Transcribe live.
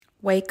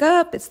Wake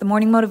up. It's the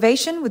morning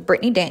motivation with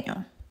Brittany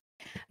Daniel.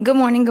 Good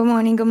morning, good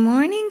morning, good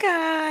morning,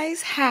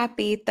 guys.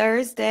 Happy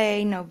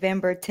Thursday,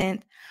 November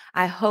 10th.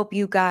 I hope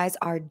you guys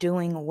are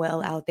doing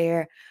well out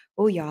there.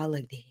 Oh, y'all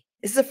look this.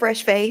 This is a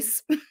fresh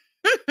face.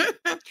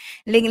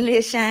 Looking a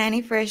little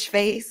shiny, fresh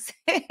face.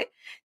 I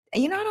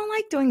don't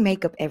like doing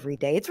makeup every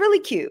day. It's really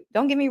cute.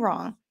 Don't get me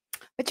wrong.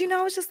 But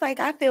it's just like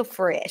I feel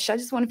fresh. I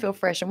just want to feel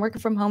fresh. I'm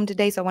working from home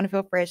today, so I want to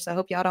feel fresh. So I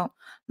hope y'all don't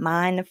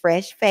mind the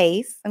fresh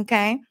face.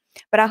 Okay.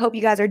 But I hope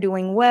you guys are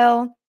doing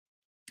well.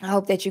 I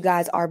hope that you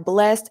guys are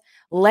blessed.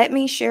 Let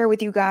me share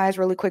with you guys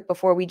really quick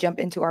before we jump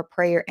into our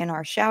prayer and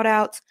our shout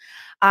outs.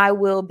 I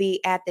will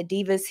be at the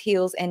Divas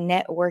Heels and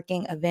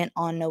Networking event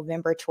on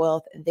November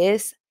 12th,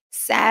 this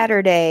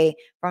Saturday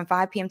from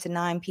 5 p.m. to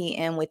 9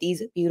 p.m. with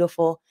these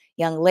beautiful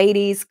young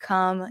ladies.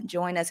 Come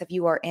join us if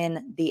you are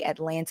in the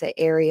Atlanta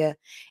area.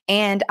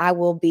 And I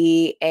will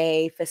be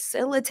a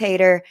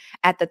facilitator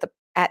at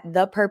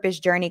the Purpose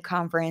Journey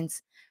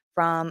Conference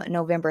from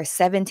November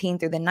 17th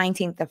through the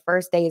 19th. The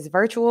first day is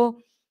virtual.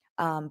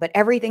 But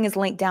everything is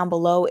linked down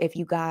below if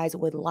you guys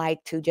would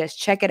like to just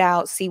check it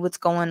out, see what's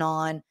going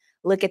on,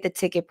 look at the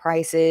ticket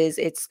prices.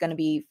 It's going to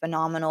be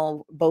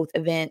phenomenal, both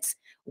events.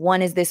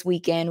 One is this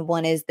weekend,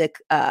 one is the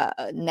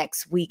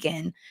next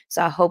weekend.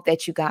 So I hope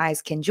that you guys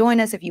can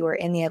join us. If you are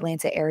in the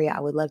Atlanta area,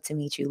 I would love to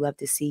meet you, love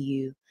to see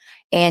you,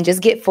 and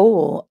just get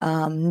full.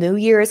 New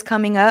Year is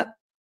coming up.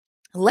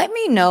 Let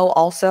me know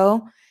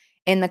also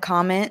in the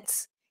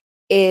comments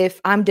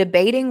if I'm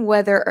debating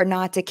whether or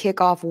not to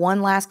kick off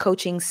one last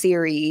coaching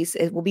series.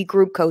 It will be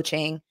group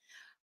coaching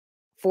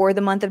for the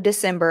month of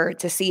December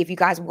to see if you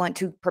guys want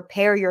to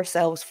prepare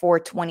yourselves for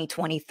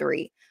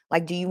 2023.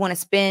 Like, do you want to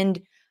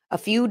spend a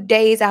few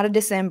days out of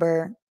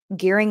December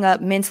gearing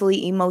up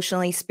mentally,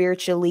 emotionally,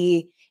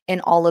 spiritually,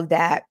 and all of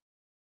that?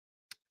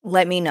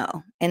 Let me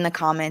know in the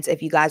comments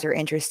if you guys are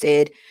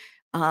interested.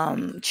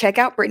 Check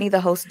out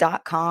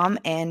BrittanyTheHost.com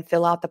and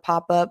fill out the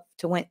pop-up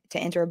to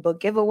enter a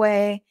book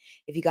giveaway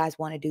if you guys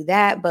want to do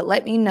that. But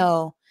let me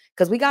know,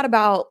 because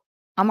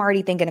I'm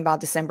already thinking about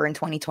December in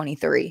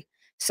 2023.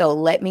 So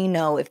let me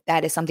know if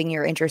that is something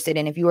you're interested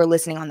in. If you are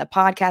listening on the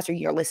podcast or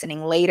you're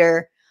listening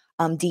later,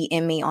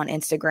 DM me on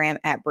Instagram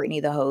at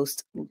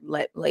BrittanyTheHost,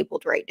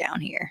 labeled right down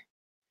here.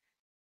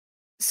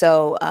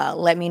 So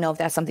let me know if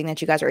that's something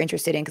that you guys are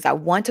interested in, because I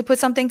want to put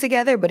something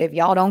together. But if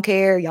y'all don't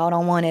care, y'all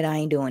don't want it, I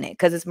ain't doing it,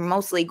 because it's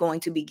mostly going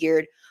to be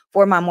geared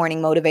for my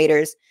morning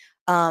motivators,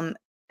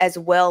 as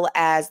well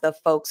as the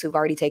folks who've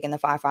already taken the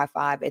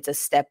 555. It's a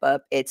step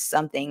up. It's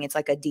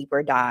like a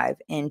deeper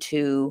dive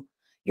into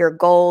your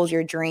goals,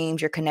 your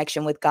dreams, your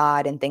connection with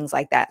God, and things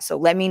like that. So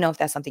let me know if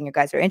that's something you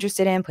guys are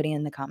interested in. Put it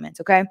in the comments.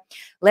 Okay,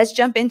 let's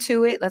jump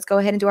into it. Let's go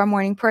ahead and do our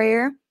morning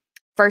prayer.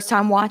 First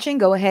time watching,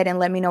 go ahead and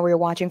let me know where you're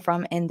watching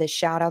from in the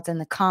shout outs in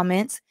the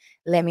comments.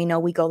 Let me know.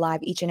 We go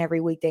live each and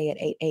every weekday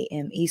at 8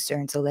 a.m.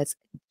 Eastern. So let's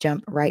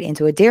jump right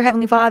into it. Dear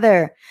Heavenly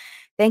Father,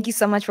 thank you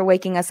so much for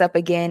waking us up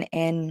again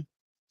and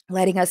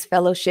letting us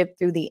fellowship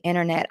through the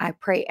internet. I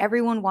pray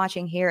everyone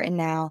watching here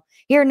now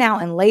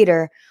and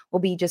later will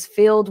be just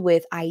filled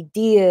with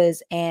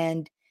ideas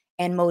and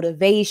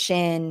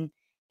motivation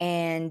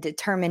and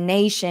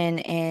determination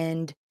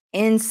and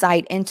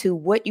insight into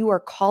what you are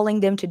calling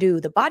them to do.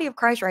 The body of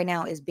Christ right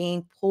now is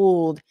being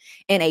pulled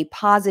in a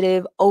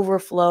positive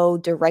overflow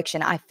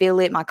direction. I feel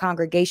it. My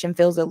congregation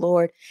feels it,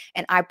 Lord.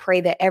 And I pray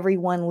that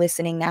everyone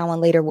listening now and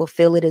later will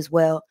feel it as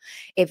well.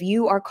 If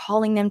you are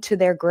calling them to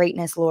their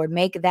greatness, Lord,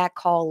 make that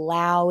call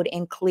loud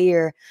and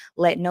clear.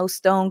 Let no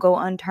stone go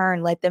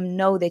unturned. Let them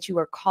know that you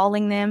are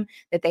calling them,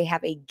 that they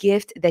have a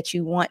gift that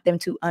you want them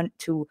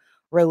to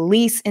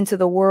release into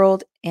the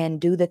world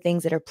and do the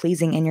things that are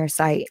pleasing in your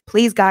sight.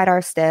 Please guide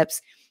our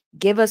steps.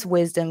 Give us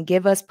wisdom,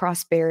 give us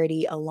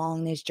prosperity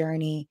along this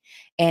journey,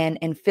 and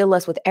fill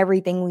us with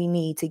everything we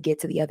need to get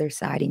to the other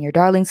side. In your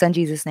darling son,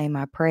 Jesus' name,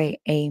 I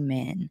pray.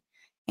 Amen.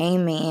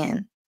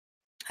 Amen.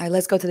 All right,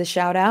 let's go to the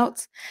shout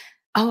outs.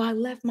 Oh, I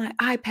left my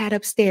iPad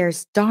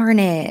upstairs. Darn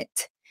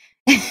it.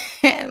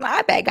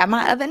 My iPad got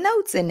my other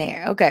notes in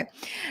there. Okay.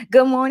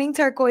 Good morning,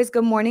 Turquoise.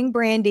 Good morning,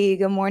 Brandy.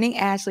 Good morning,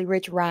 Ashley.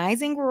 Rich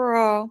Rising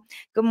Girl.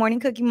 Good morning,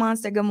 Cookie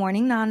Monster. Good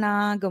morning,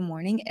 Nana. Good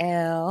morning,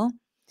 Elle.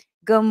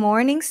 Good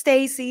morning,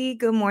 Stacy.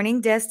 Good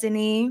morning,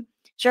 Destiny.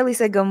 Shirley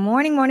said, good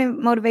morning,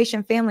 morning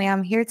motivation family.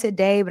 I'm here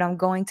today, but I'm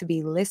going to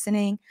be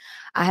listening.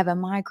 I have a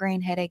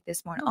migraine headache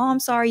this morning. Oh, I'm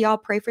sorry, y'all.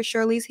 Pray for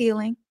Shirley's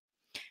healing.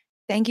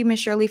 Thank you, Miss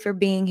Shirley, for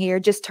being here.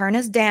 Just turn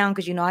us down,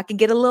 because I can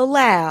get a little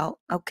loud.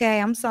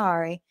 Okay, I'm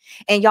sorry.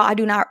 And y'all, I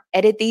do not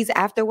edit these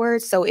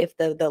afterwards. So if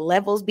the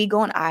levels be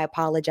going, I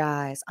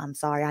apologize. I'm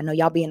sorry. I know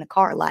y'all be in the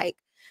car like,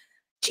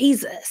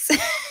 Jesus.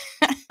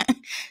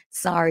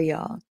 Sorry,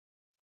 y'all.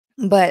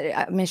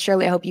 But Miss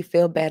Shirley, I hope you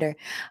feel better.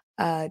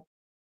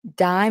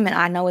 Diamond,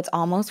 I know it's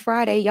almost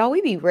Friday. Y'all,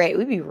 we be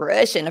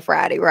rushing to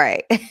Friday,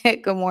 right?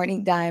 Good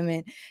morning,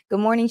 Diamond.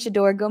 Good morning,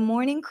 Shador. Good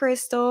morning,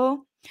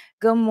 Crystal.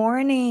 Good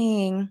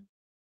morning,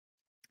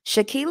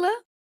 Shakila.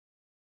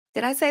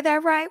 Did I say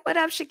that right? What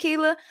up,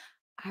 Shakila?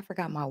 I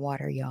forgot my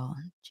water, y'all.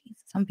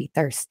 Jesus, I'm be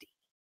thirsty.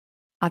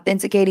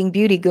 Authenticating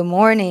Beauty. Good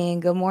morning.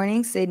 Good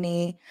morning,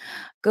 Sydney.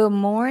 Good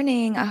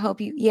morning. I hope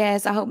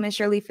Miss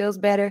Shirley feels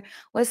better.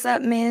 What's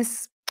up,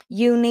 Miss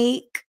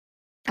Unique?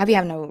 I be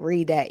having to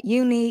read that.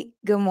 Unique.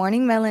 Good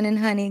morning, Melanin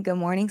Honey. Good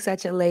morning,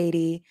 Such a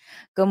Lady.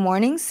 Good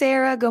morning,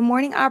 Sarah. Good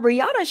morning, Aubrey.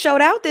 Y'all done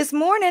showed out this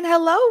morning.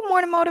 Hello,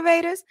 morning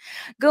motivators.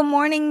 Good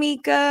morning,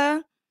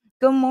 Mika.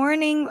 Good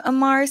morning,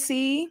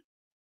 Marcy.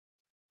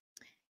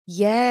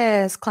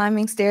 Yes,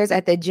 climbing stairs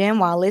at the gym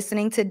while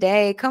listening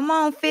today. Come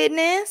on,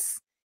 fitness.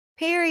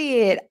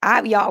 Period.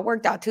 Y'all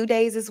worked out 2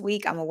 days this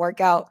week. I'm gonna work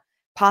out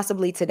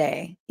possibly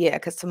today. Yeah,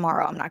 because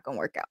tomorrow I'm not gonna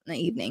work out in the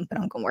evening, but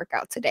I'm gonna work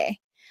out today.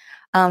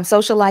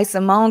 Socialite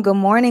Simone, good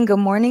morning. Good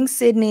morning,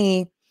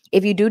 Sydney.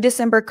 If you do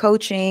December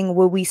coaching,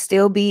 will we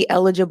still be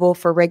eligible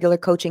for regular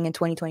coaching in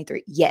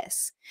 2023?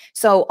 Yes.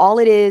 So all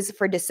it is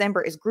for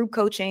December is group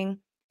coaching.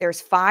 There's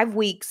 5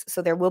 weeks,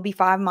 so there will be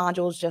 5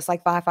 modules, just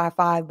like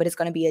 555, but it's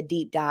going to be a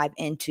deep dive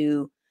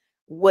into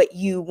what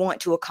you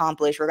want to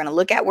accomplish. We're going to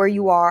look at where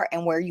you are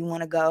and where you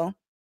want to go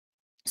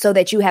so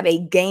that you have a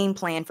game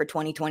plan for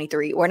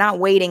 2023. We're not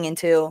waiting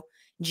until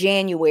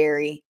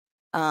January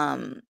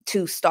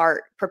to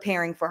start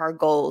preparing for our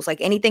goals. Like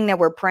anything that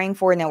we're praying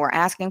for and that we're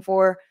asking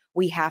for,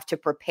 we have to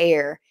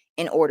prepare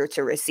in order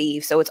to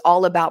receive. So it's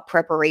all about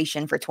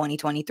preparation for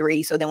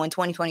 2023. So then when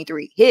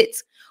 2023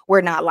 hits,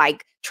 we're not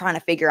like trying to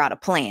figure out a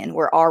plan.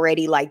 We're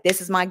already like, this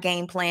is my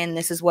game plan.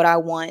 This is what I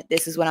want.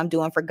 This is what I'm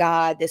doing for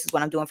God. This is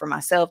what I'm doing for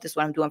myself. This is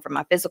what I'm doing for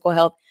my physical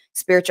health,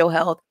 spiritual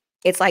health.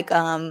 It's like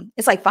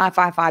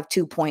 555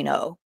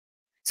 2.0.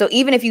 So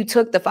even if you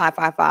took the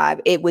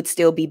 555, it would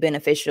still be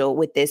beneficial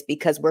with this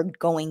because we're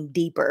going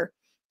deeper,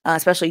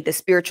 especially the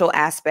spiritual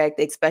aspect,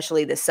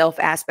 especially the self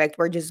aspect.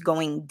 We're just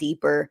going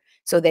deeper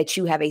so that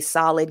you have a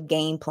solid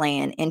game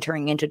plan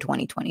entering into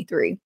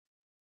 2023.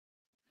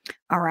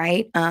 All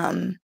right.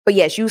 But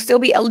yes, you still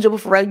be eligible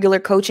for regular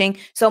coaching.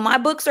 So my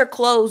books are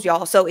closed,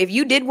 y'all. So if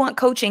you did want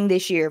coaching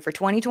this year for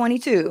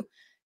 2022,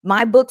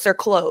 my books are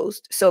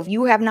closed. So if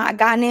you have not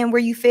gotten in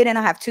where you fit in,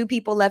 I have 2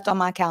 people left on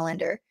my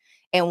calendar.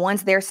 And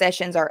once their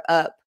sessions are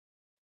up,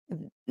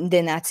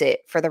 then that's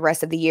it for the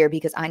rest of the year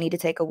because I need to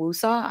take a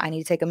woosah. I need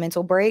to take a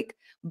mental break.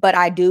 But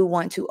I do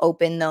want to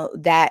open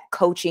that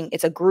coaching.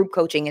 It's a group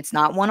coaching. It's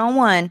not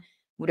one-on-one.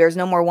 There's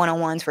no more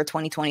one-on-ones for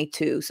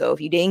 2022. So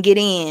if you didn't get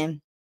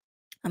in,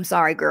 I'm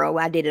sorry, girl.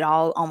 I did it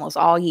almost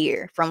all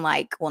year from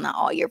not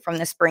all year, from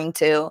the spring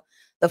till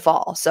the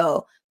fall.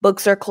 So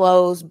books are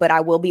closed, but I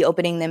will be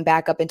opening them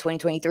back up in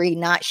 2023.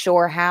 Not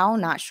sure how,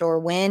 not sure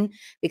when,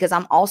 because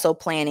I'm also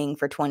planning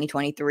for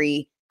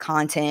 2023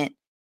 content,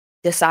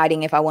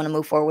 deciding if I want to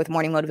move forward with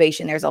morning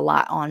motivation. There's a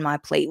lot on my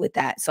plate with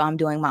that. So I'm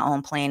doing my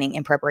own planning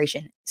and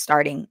preparation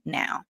starting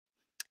now.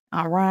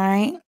 All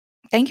right.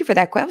 Thank you for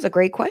that. That was a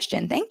great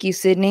question. Thank you,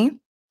 Sydney.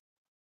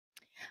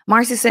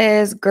 Marcy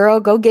says, girl,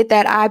 go get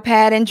that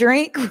iPad and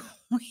drink.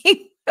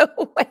 Wait.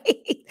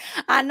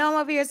 I know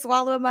I'm over here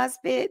swallowing my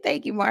spit.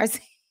 Thank you,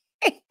 Marcy.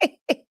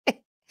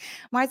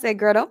 Marcy said,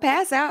 girl, don't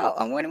pass out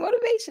on morning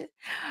motivation.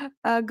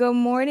 Good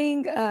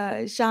morning,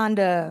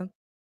 Shonda.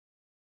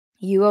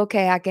 You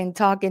okay? I can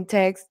talk and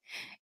text.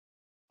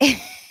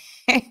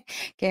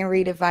 Can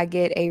read if I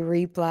get a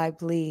reply,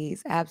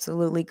 please.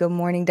 Absolutely. Good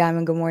morning,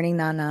 Diamond. Good morning,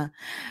 Nana.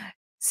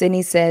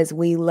 Sydney says,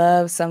 we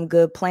love some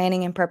good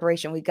planning and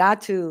preparation. We got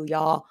to,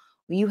 y'all.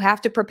 You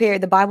have to prepare.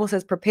 The Bible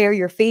says, prepare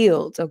your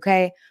fields,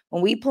 okay?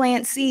 When we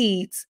plant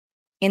seeds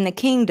in the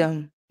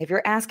kingdom, if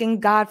you're asking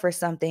God for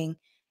something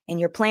and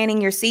you're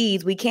planting your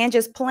seeds, we can't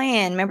just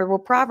plan. Remember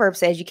what Proverbs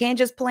says, you can't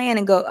just plan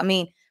and go,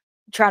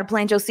 try to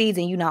plant your seeds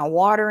and you're not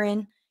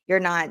watering.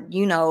 You're not,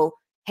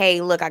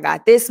 hey, look, I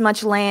got this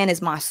much land.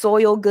 Is my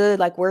soil good?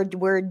 Like we're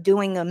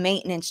doing a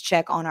maintenance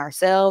check on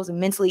ourselves,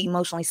 mentally,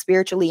 emotionally,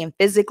 spiritually, and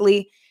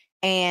physically.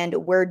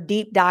 And we're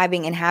deep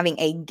diving and having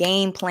a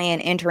game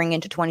plan entering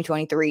into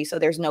 2023. So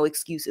there's no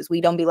excuses.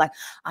 We don't be like,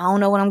 I don't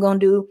know what I'm going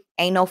to do.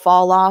 Ain't no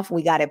fall off.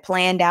 We got it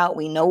planned out.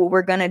 We know what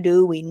we're going to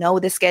do. We know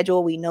the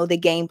schedule. We know the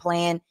game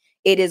plan.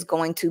 It is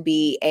going to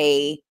be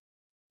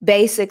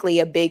basically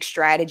a big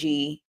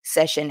strategy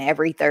session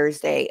every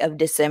Thursday of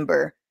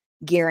December,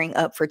 gearing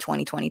up for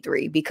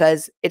 2023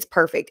 because it's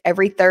perfect.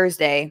 Every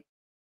Thursday,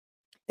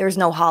 there's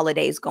no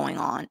holidays going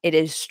on. It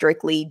is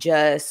strictly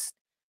just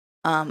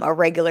a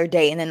regular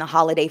day, and then the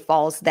holiday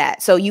falls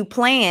that. So you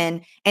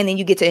plan and then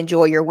you get to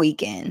enjoy your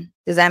weekend.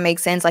 Does that make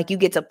sense? Like you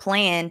get to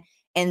plan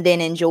and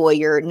then enjoy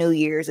your New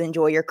Year's,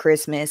 enjoy your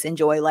Christmas,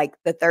 enjoy like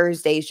the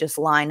Thursdays just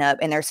line up,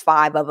 and there's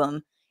 5 of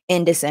them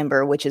in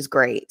December, which is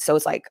great. So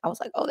it's like, I was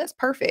like, oh, that's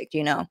perfect.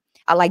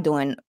 I like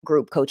doing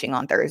group coaching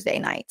on Thursday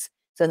nights.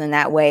 So then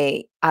that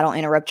way I don't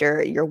interrupt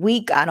your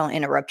week. I don't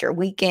interrupt your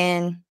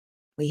weekend.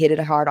 We hit it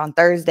hard on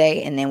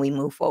Thursday and then we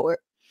move forward.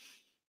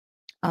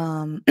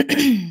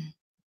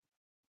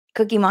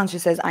 Cookie Monster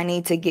says, I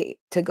need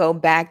to go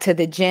back to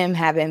the gym.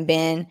 Haven't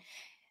been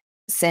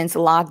since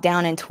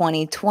lockdown in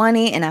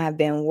 2020. And I've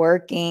been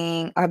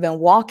walking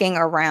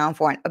around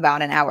for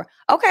about an hour.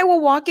 Okay.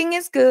 Well, walking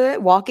is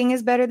good. Walking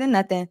is better than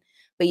nothing.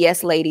 But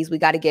yes, ladies, we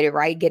got to get it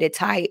right. Get it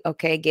tight.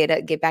 Okay.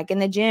 Get back in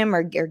the gym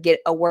or get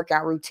a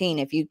workout routine.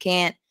 If you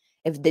can't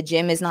If the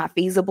gym is not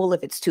feasible,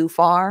 if it's too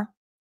far,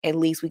 at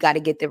least we got to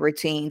get the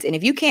routines. And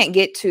if you can't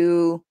get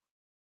to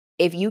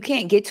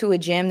a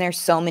gym, there's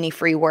so many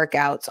free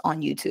workouts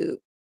on YouTube.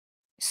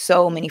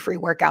 So many free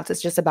workouts.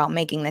 It's just about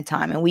making the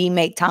time, and we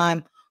make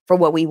time for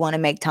what we want to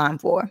make time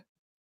for.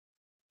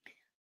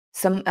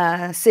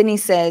 Sydney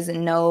says,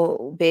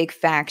 no, big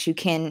facts. You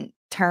can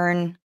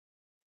turn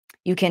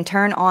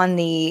on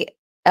the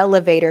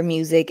elevator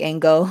music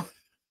and go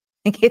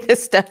and get the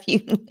stuff you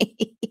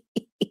need.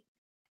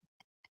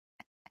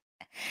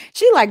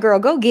 She like, girl,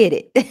 go get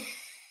it.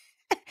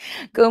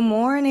 Good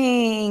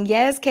morning.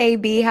 Yes,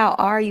 KB, how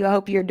are you? I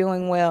hope you're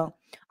doing well.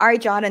 All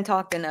right, y'all done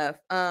talked enough.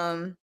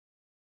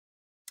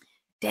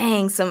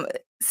 Dang,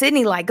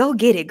 Sydney like, go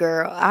get it,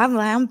 girl.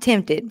 I'm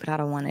tempted, but I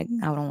don't want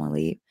to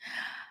leave.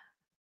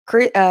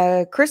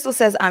 Crystal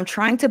says, I'm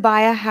trying to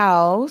buy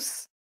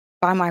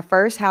my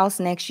first house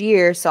next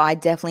year, so I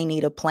definitely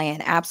need a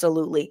plan.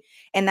 Absolutely.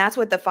 And that's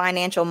what the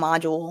financial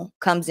module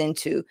comes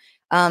into.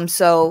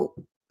 So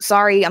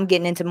sorry, I'm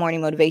getting into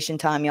morning motivation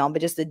time, y'all,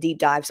 but just a deep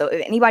dive. So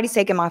if anybody's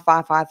taking my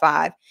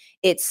 555,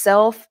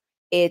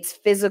 it's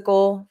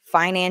physical,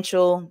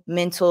 financial,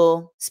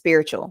 mental,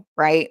 spiritual,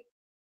 right?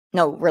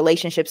 No,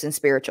 relationships and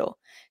spiritual.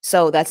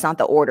 So that's not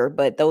the order,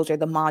 but those are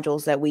the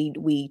modules that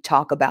we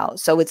talk about.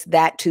 So it's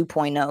that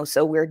 2.0.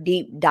 So we're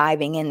deep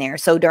diving in there.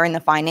 So during the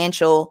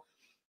financial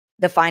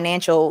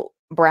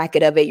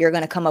bracket of it, you're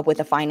going to come up with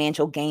a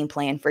financial game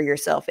plan for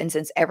yourself. And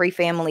since every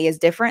family is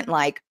different,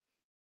 like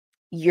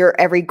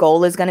every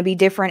goal is going to be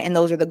different. And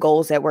those are the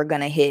goals that we're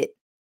going to hit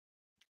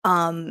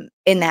in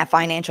that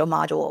financial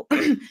module.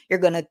 You're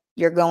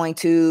going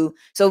to,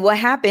 so what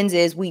happens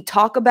is we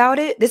talk about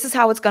it. This is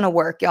how it's going to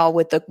work, y'all,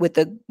 with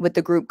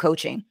the group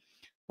coaching.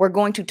 We're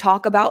going to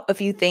talk about a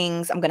few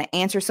things. I'm going to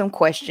answer some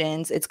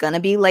questions. It's going to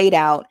be laid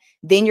out.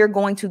 Then you're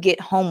going to get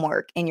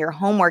homework, and your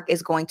homework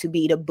is going to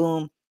be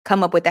to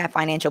come up with that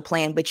financial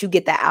plan, but you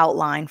get the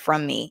outline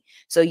from me.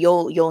 So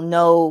you'll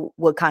know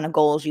what kind of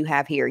goals you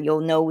have here.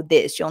 You'll know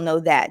this, you'll know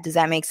that. Does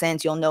that make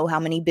sense? You'll know how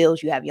many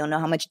bills you have. You'll know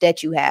how much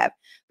debt you have,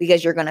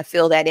 because you're going to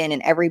fill that in,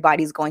 and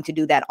everybody's going to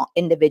do that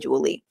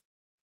individually.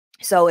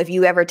 So if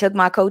you ever took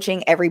my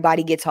coaching,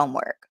 everybody gets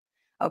homework.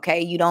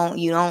 Okay. You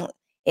don't,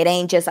 it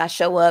ain't just I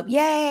show up.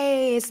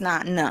 Yay. It's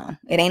not, no,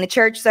 it ain't a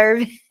church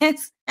service.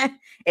 It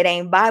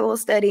ain't Bible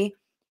study.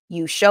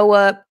 You show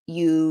up,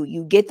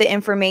 you get the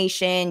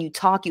information, you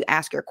talk, you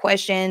ask your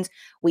questions.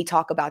 We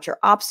talk about your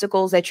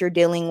obstacles that you're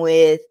dealing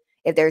with.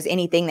 If there's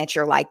anything that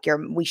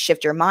we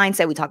shift your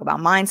mindset. We talk about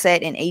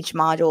mindset in each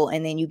module,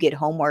 and then you get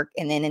homework.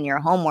 And then in your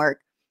homework,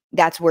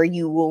 that's where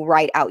you will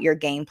write out your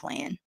game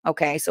plan.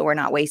 Okay. So we're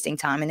not wasting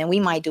time. And then we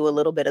might do a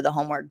little bit of the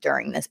homework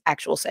during this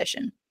actual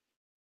session.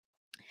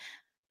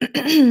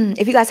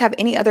 If you guys have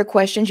any other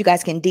questions, you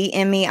guys can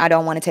DM me. I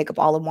don't want to take up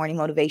all of morning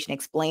motivation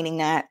explaining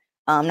that.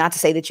 Not to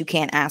say that you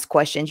can't ask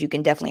questions. You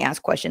can definitely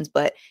ask questions.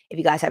 But if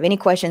you guys have any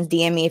questions,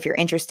 DM me. If you're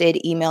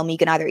interested, email me. You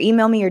can either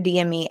email me or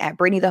DM me at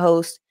Brittany the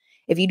Host.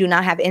 If you do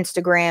not have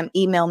Instagram,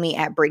 email me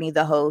at Brittany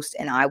the Host,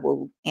 and I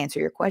will answer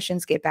your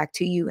questions, get back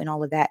to you, and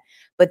all of that.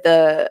 But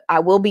I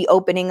will be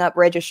opening up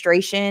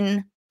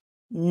registration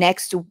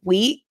next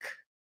week.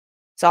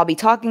 So I'll be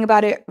talking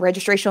about it.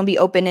 Registration will be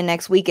open in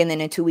next week. And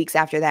then in 2 weeks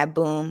after that,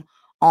 boom,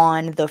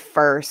 on the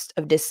 1st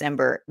of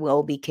December,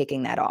 we'll be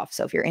kicking that off.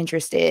 So if you're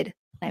interested,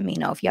 let me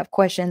know. If you have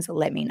questions,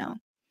 let me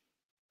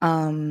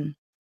know.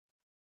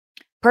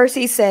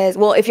 Percy says,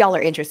 well, if y'all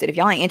are interested, if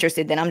y'all ain't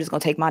interested, then I'm just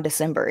going to take my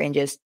December and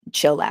just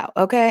chill out.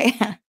 Okay.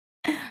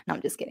 No,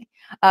 I'm just kidding.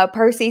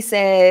 Percy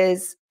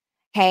says,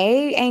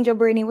 hey, Angel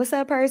Brittany, what's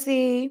up,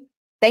 Percy?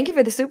 Thank you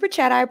for the super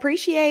chat. I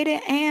appreciate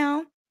it.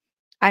 And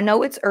I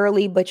know it's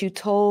early, but you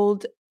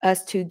told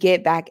us to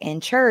get back in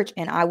church,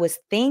 and I was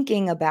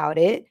thinking about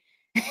it.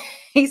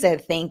 He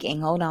said thinking.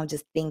 Hold on,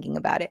 just thinking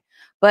about it.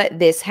 But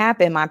this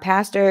happened. My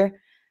pastor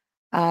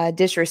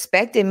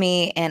disrespected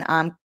me,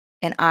 and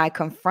I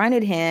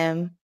confronted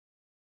him.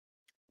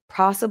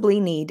 Possibly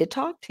need to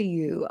talk to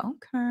you.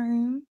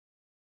 Okay.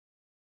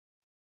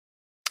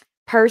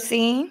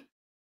 Percy,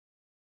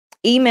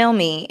 email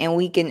me and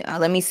we can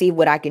let me see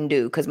what I can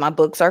do, because my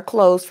books are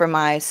closed for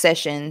my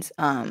sessions.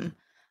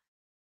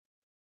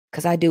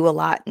 Because I do a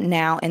lot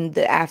now in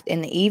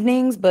the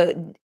evenings, but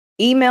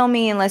email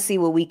me and let's see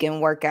what we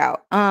can work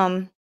out.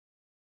 I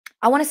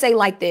want to say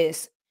like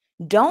this.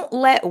 Don't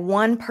let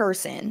one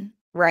person,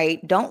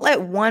 right? Don't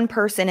let one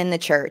person in the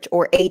church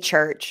or a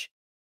church,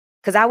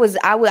 because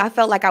I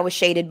felt like I was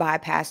shaded by a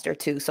pastor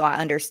too. So I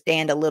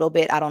understand a little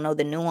bit. I don't know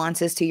the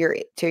nuances to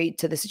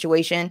the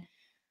situation.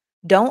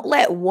 Don't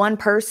let one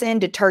person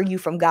deter you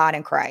from God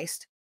and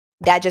Christ.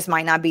 That just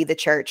might not be the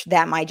church.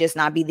 That might just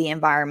not be the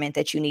environment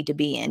that you need to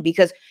be in,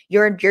 because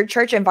your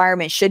church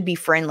environment should be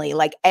friendly.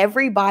 Like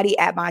everybody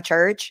at my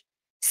church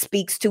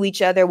speaks to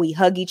each other. We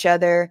hug each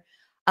other.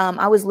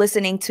 I was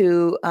listening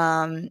to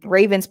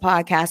Raven's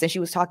podcast, and she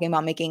was talking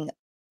about making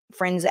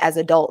friends as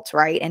adults,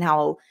 right? And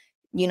how,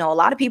 a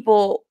lot of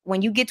people,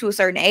 when you get to a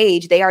certain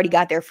age, they already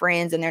got their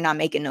friends and they're not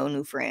making no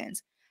new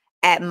friends.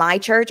 At my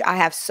church, I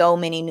have so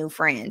many new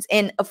friends.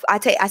 And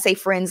I say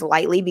friends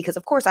lightly, because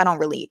of course I don't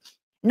really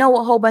know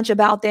a whole bunch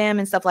about them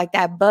and stuff like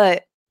that.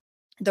 But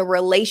the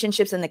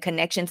relationships and the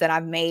connections that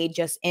I've made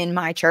just in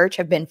my church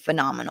have been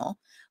phenomenal.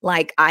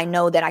 Like, I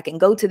know that I can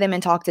go to them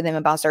and talk to them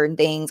about certain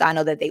things. I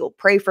know that they will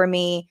pray for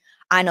me.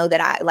 I know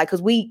that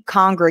because we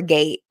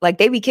congregate, like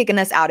they be kicking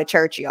us out of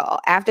church, y'all.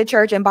 After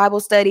church and Bible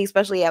study,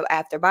 especially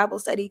after Bible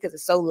study, because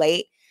it's so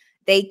late,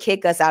 they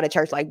kick us out of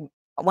church. Like,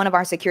 one of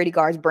our security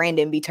guards,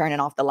 Brandon, be turning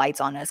off the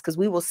lights on us because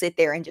we will sit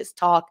there and just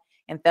talk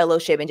and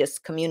fellowship and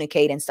just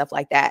communicate and stuff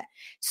like that.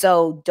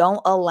 So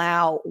don't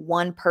allow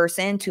one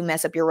person to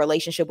mess up your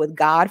relationship with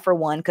God, for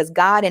one, because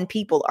God and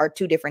people are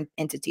two different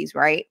entities,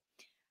 right?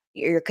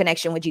 Your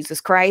connection with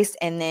Jesus Christ,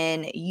 and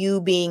then you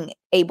being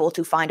able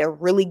to find a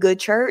really good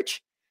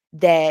church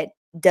that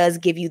does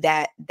give you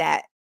that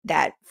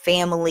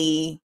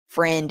family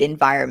friend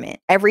environment.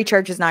 Every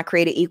church is not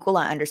created equal.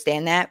 I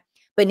understand that,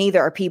 but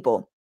neither are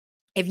people.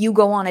 If you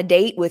go on a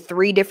date with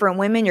 3 different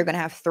women, you're going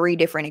to have 3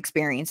 different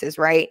experiences,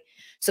 right?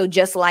 So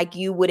just like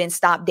you wouldn't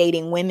stop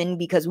dating women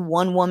because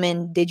one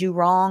woman did you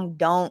wrong,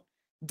 don't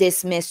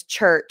dismiss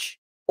church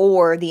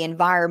or the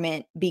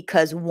environment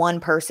because one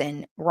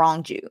person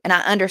wronged you. And I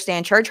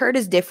understand church hurt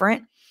is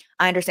different.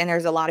 I understand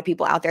there's a lot of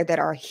people out there that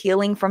are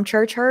healing from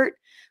church hurt,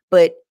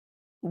 but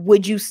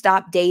would you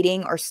stop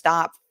dating or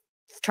stop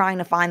trying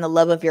to find the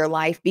love of your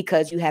life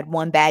because you had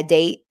one bad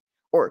date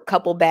or a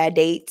couple bad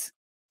dates?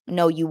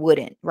 No, you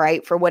wouldn't,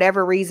 right? For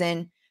whatever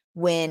reason,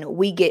 when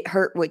we get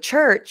hurt with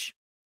church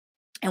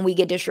and we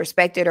get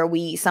disrespected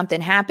or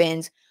something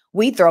happens,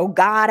 we throw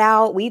God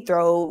out. We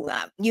throw,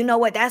 you know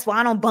what? That's why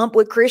I don't bump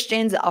with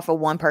Christians off of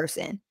one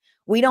person.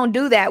 We don't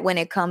do that when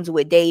it comes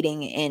with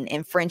dating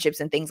and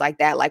friendships and things like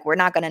that. Like, we're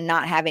not going to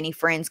not have any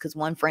friends because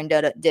one friend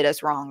did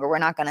us wrong, or we're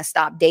not going to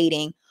stop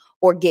dating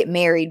or get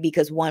married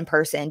because one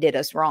person did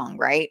us wrong,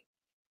 right?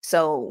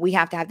 So we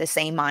have to have the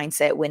same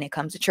mindset when it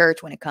comes to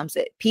church, when it comes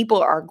to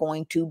people are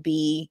going to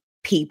be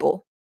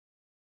people.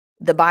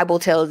 The Bible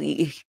tells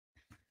you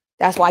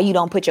that's why you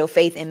don't put your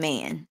faith in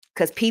man,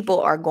 because people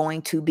are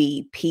going to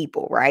be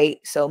people, right?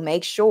 So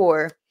make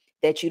sure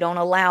that you don't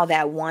allow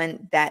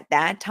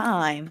that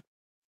time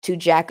to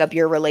jack up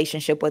your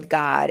relationship with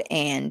God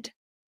and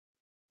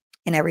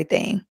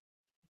everything.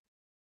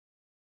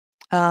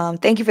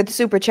 Thank you for the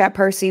super chat,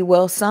 Percy.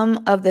 Well,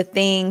 some of the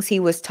things he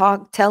was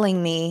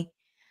telling me,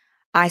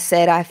 I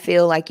said, I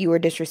feel like you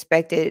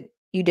disrespected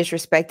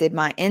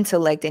my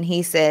intellect. And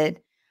he said,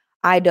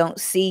 I don't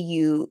see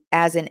you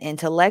as an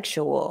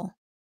intellectual.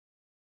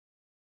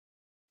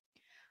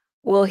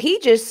 Well, he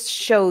just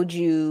showed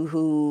you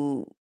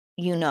who,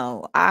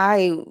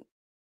 I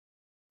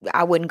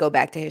wouldn't go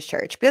back to his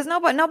church because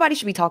nobody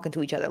should be talking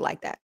to each other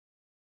like that.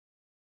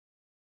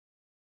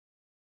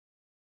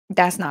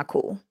 That's not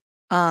cool.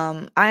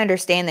 I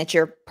understand that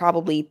you're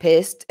probably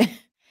pissed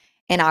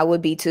and I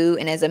would be too.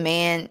 And as a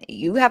man,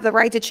 you have the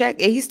right to check.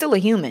 He's still a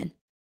human.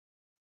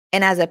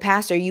 And as a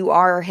pastor, you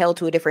are held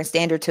to a different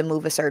standard to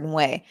move a certain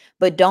way.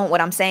 But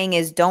what I'm saying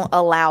is don't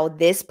allow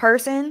this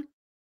person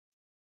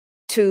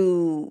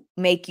to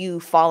make you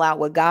fall out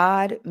with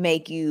God,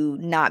 make you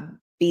not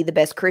be the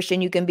best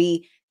Christian you can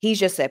be. He's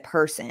just a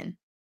person,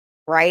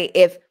 right?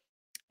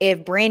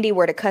 If Brandy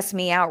were to cuss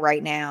me out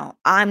right now,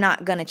 I'm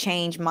not going to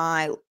change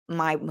my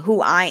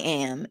who I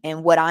am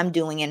and what I'm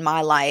doing in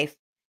my life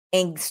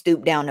and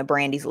stoop down to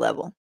Brandy's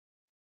level.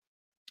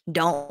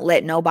 Don't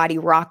let nobody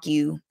rock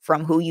you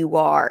from who you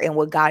are and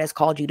what God has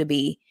called you to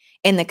be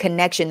and the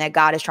connection that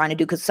God is trying to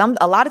do. Because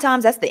a lot of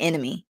times that's the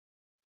enemy.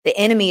 The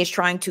enemy is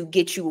trying to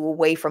get you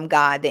away from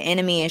God. The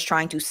enemy is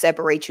trying to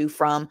separate you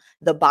from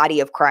the body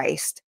of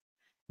Christ.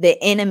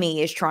 The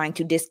enemy is trying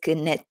to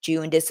disconnect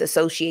you and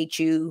disassociate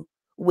you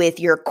with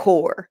your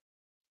core,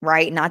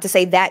 right? Not to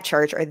say that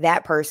church or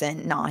that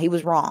person. No, he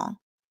was wrong.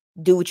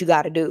 Do what you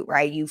got to do,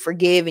 right? You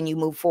forgive and you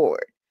move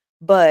forward.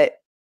 But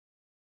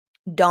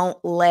don't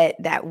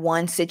let that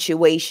one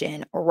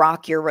situation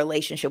rock your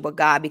relationship with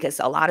God, because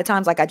a lot of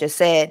times, like I just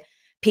said,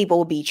 people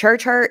will be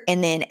church hurt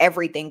and then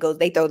everything goes,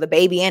 they throw the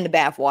baby and the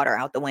bathwater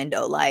out the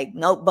window. Like,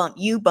 nope,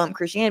 bump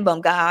Christianity,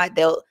 bump God.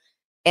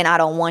 And I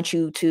don't want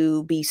you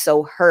to be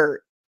so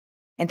hurt.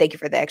 And thank you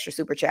for the extra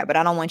super chat, but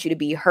I don't want you to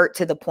be hurt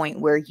to the point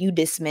where you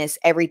dismiss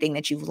everything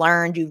that you've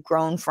learned, you've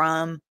grown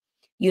from.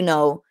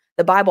 The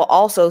Bible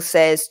also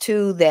says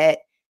too that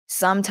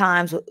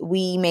sometimes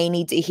we may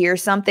need to hear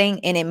something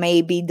and it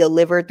may be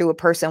delivered through a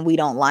person we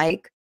don't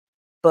like,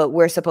 but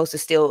we're supposed to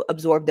still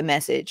absorb the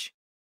message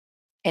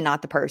and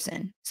not the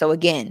person. So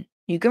again,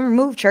 you can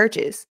remove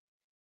churches.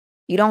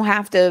 You don't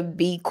have to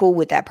be cool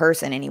with that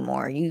person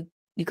anymore. You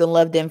can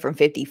love them from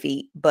 50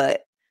 feet,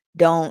 but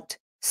don't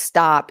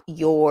stop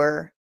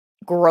your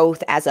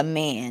growth as a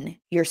man,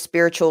 your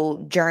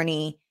spiritual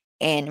journey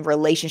and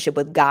relationship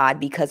with God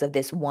because of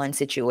this one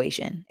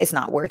situation. It's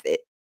not worth it.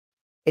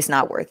 It's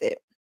not worth it.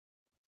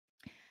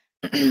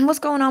 What's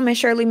going on, Miss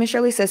Shirley? Miss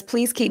Shirley says,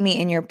 please keep me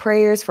in your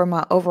prayers for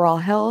my overall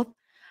health.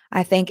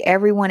 I thank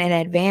everyone in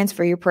advance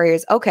for your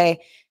prayers. Okay.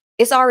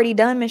 It's already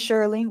done, Miss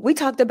Shirley. We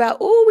talked about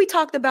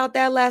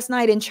that last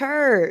night in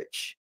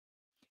church.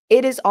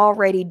 It is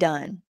already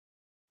done.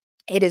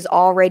 It is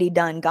already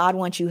done. God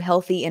wants you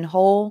healthy and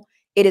whole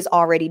It is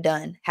already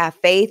done. Have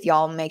faith.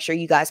 Y'all make sure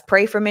you guys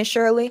pray for Miss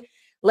Shirley.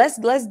 I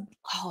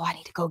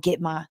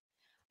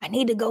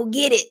need to go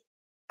get it.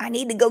 I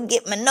need to go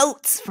get my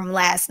notes from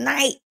last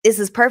night. This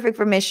is perfect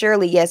for Miss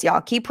Shirley. Yes,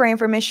 y'all keep praying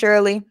for Miss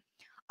Shirley.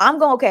 I'm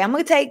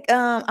gonna take,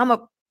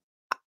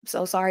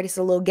 so sorry, this is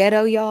a little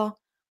ghetto, y'all.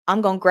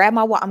 I'm gonna grab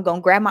my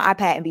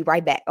iPad and be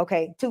right back.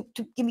 Okay,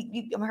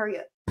 I'm gonna hurry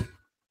up.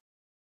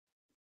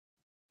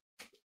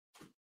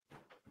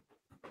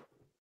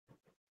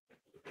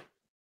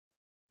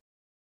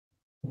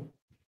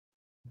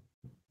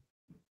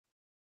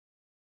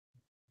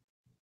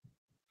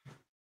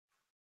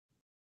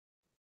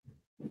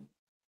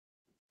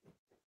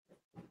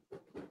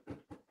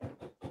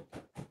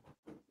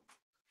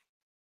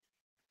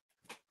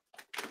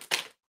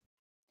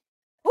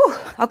 Whew.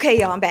 Okay,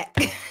 y'all, I'm back.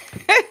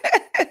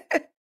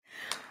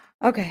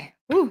 Okay.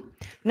 Whew.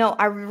 No,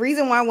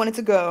 reason why I wanted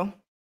to go,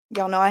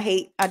 y'all know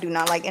I do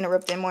not like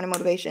interrupting morning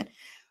motivation.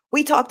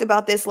 We talked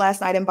about this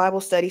last night in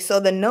Bible study. So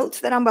the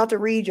notes that I'm about to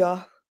read,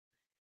 y'all,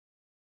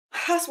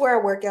 I swear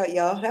I worked out,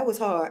 y'all. That was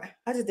hard.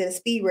 I just did a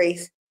speed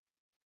race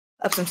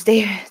up some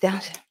stairs, down.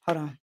 Hold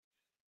on.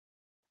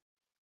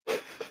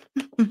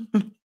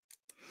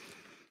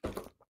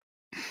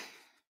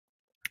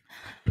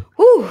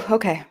 Whew,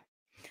 okay.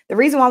 The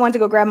reason why I wanted to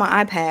go grab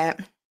my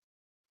iPad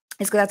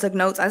is because I took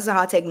notes. This is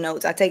how I take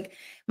notes. I take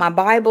my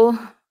Bible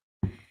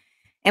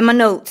and my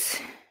notes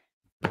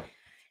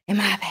and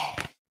my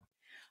iPad.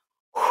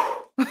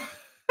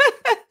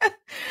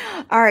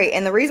 All right.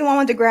 And the reason why I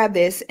wanted to grab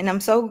this, and I'm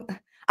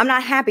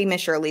not happy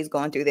Miss Shirley's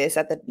going through this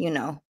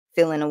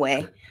feeling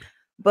away.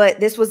 But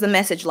this was the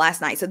message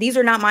last night. So these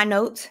are not my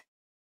notes.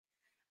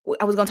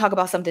 I was going to talk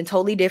about something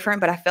totally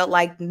different, but I felt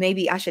like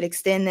maybe I should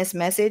extend this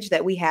message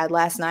that we had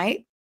last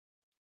night.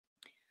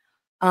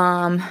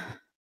 Let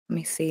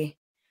me see.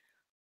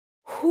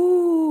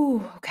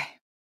 Whew, okay.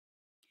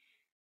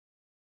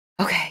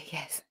 Okay,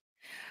 yes.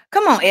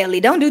 Come on,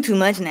 Ellie. Don't do too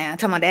much now.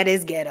 Talking about that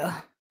is ghetto.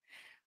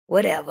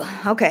 Whatever.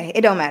 Okay,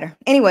 it don't matter.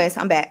 Anyways,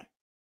 I'm back.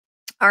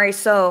 All right,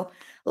 so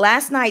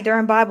last night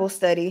during Bible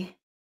study,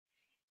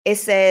 it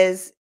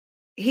says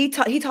he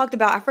talked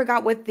about, I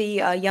forgot what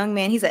the young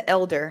man, he's an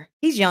elder.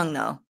 He's young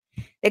though.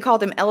 They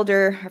called him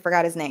elder. I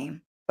forgot his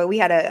name, but we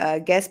had a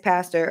guest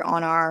pastor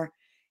at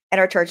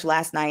our church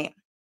last night,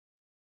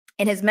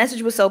 and his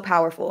message was so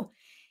powerful.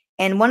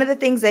 And one of the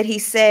things that he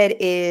said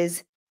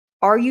is,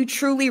 are you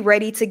truly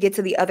ready to get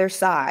to the other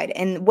side?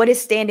 And what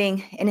is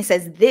standing, and it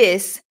says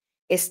this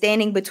is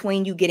standing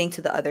between you getting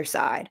to the other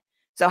side.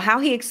 So how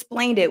he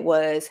explained it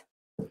was,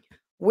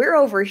 we're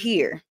over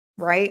here,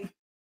 right?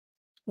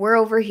 We're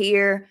over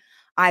here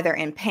either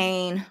in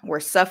pain, we're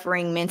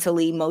suffering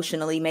mentally,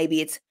 emotionally,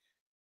 maybe it's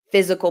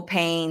physical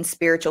pain,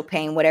 spiritual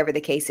pain, whatever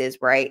the case is,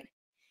 right?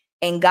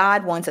 And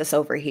God wants us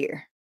over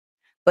here.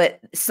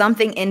 But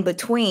something in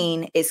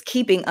between is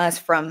keeping us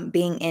from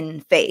being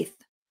in faith.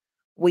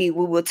 We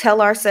will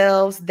tell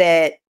ourselves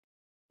that,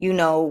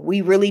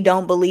 we really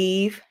don't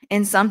believe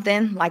in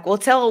something. Like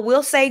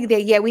we'll say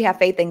that, yeah, we have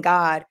faith in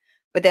God,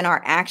 but then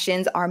our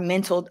actions, our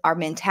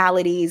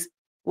mentalities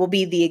will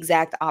be the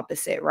exact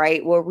opposite,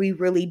 right? Where we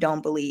really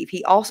don't believe.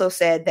 He also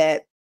said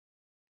that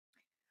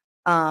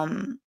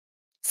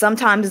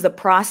sometimes the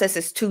process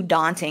is too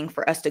daunting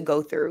for us to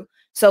go through.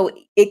 So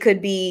it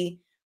could be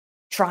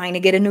trying to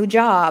get a new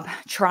job,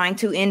 trying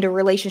to end a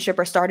relationship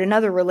or start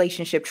another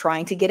relationship,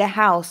 trying to get a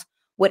house,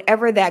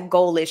 whatever that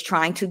goal is,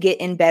 trying to get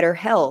in better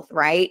health,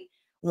 right?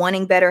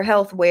 Wanting better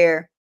health,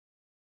 where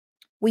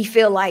we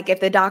feel like if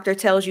the doctor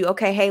tells you,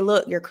 okay, hey,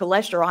 look, your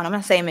cholesterol, and I'm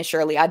not saying Miss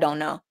Shirley, I don't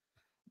know,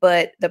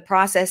 but the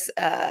process,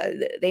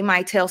 they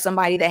might tell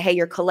somebody that, hey,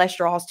 your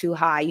cholesterol is too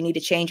high. You need to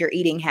change your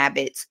eating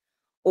habits.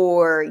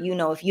 Or,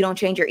 if you don't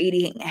change your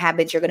eating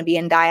habits, you're going to be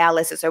in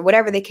dialysis or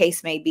whatever the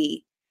case may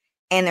be.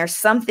 And there's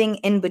something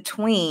in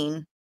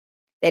between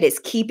that is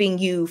keeping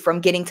you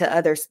from getting to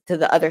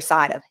the other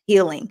side of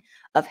healing,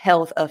 of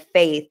health, of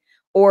faith.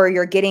 Or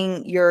you're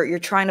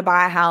trying to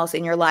buy a house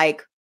and you're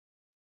like,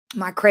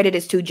 my credit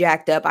is too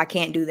jacked up. I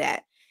can't do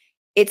that.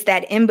 It's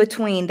that in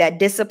between, that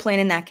discipline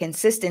and that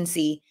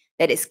consistency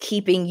that is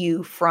keeping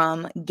you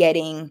from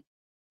getting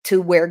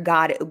to where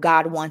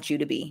God wants you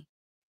to be,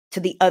 to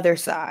the other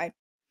side.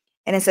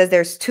 And it says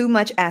there's too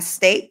much at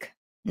stake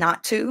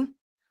not to.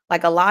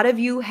 Like a lot of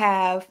you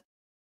have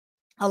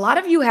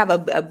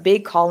a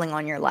big calling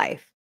on your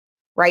life,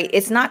 right?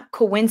 It's not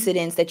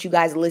coincidence that you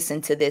guys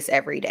listen to this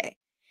every day.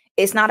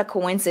 It's not a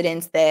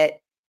coincidence that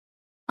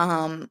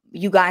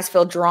you guys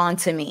feel drawn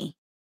to me.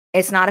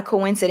 It's not a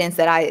coincidence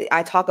that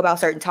I talk about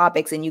certain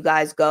topics and you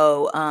guys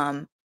go,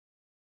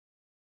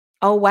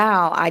 oh,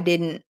 wow,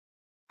 that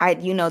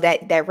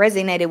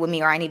resonated with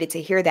me, or I needed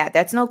to hear that.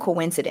 That's no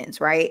coincidence,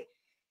 right?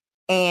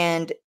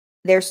 And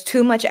there's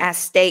too much at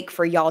stake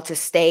for y'all to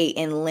stay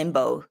in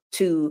limbo,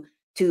 to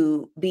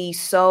be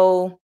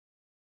so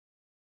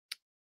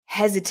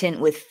hesitant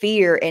with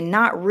fear and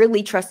not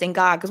really trusting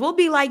God. Because we'll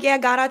be like, yeah,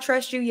 God, I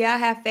trust you. Yeah, I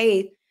have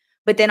faith.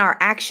 But then our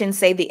actions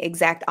say the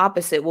exact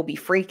opposite. We'll be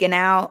freaking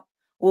out.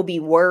 We'll be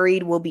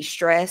worried. We'll be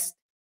stressed.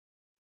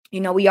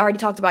 We already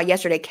talked about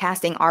yesterday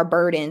casting our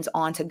burdens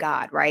onto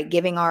God, right?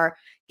 Giving our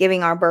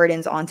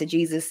burdens onto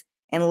Jesus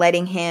and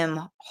letting him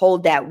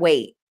hold that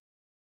weight.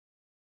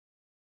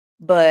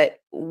 But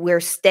we're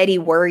steady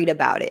worried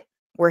about it.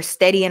 We're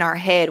steady in our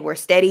head. We're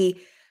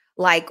steady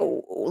like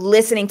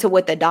listening to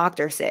what the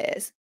doctor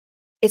says.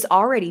 It's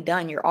already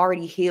done. You're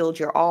already healed.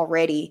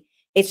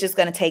 It's just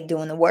going to take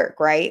doing the work,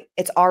 right?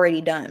 It's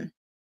already done.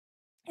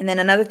 And then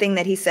another thing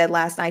that he said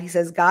last night, he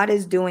says, God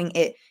is doing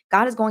it.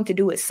 God is going to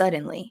do it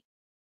suddenly.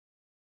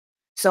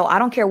 So I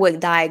don't care what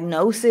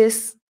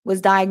diagnosis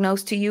was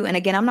diagnosed to you. And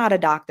again, I'm not a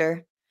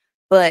doctor,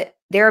 but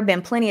there have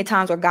been plenty of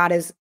times where God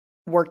has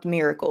worked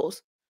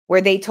miracles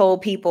where they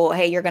told people,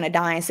 hey, you're going to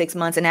die in 6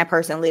 months, and that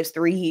person lives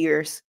 3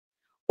 years.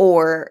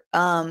 Or,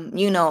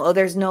 oh,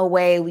 there's no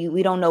way,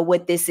 we don't know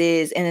what this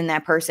is. And then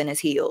that person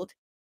is healed.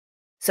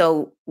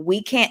 So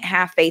we can't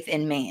have faith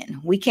in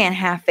man. We can't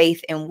have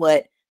faith in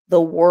what the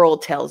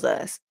world tells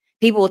us.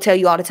 People will tell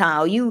you all the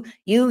time, oh, you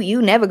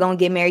never gonna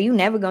get married. You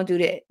never gonna do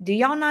that. Do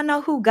y'all not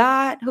know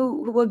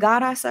what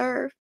God I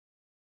serve?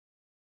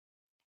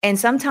 And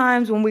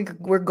sometimes when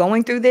we're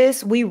going through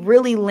this, we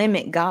really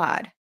limit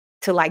God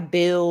to like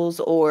bills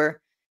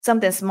or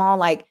something small.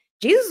 Like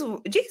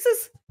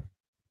Jesus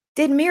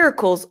did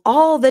miracles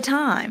all the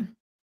time.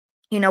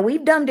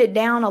 We've dumbed it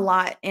down a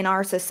lot in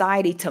our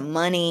society to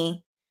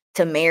money,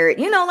 to merit,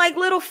 like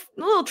little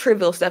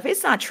trivial stuff.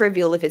 It's not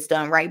trivial if it's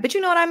done right, but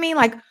you know what I mean?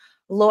 Like,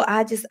 Lord,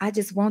 I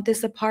just want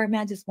this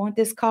apartment. I just want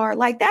this car.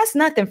 Like, that's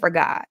nothing for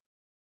God.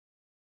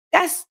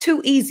 That's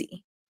too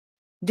easy.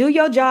 Do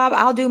your job.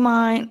 I'll do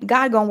mine.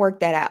 God gonna work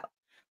that out.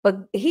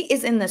 But he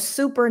is in the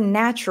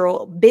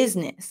supernatural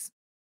business.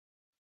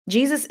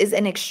 Jesus is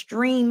an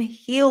extreme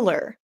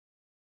healer.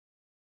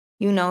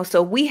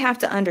 So we have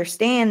to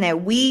understand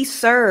that we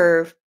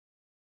serve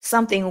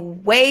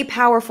something way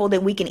powerful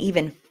than we can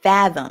even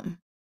fathom.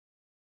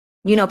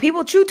 Too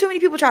many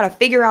people try to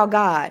figure out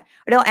God.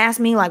 Or they'll ask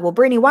me like, well,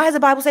 Brittany, why does the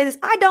Bible say this?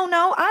 I don't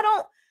know.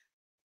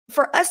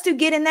 For us to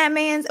get in that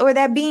man's or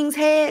that being's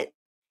head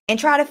and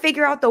try to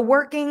figure out the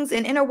workings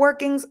and inner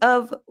workings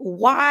of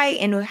why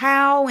and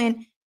how,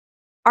 and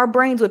our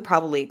brains would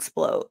probably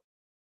explode.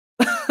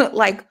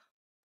 Like,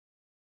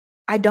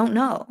 I don't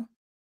know,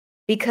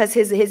 because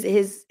his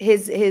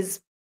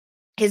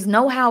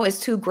know-how is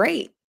too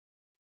great,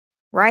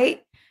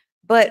 right?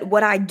 But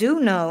what I do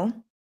know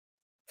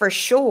for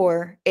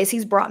sure is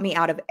he's brought me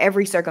out of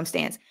every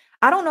circumstance.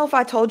 I don't know if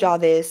I told y'all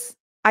this.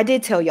 I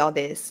did tell y'all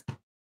this,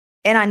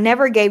 and I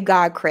never gave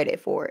God credit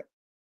for it.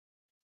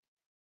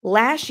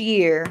 Last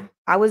year,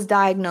 I was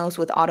diagnosed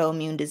with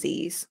autoimmune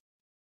disease.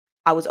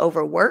 I was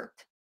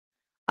overworked.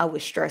 I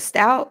was stressed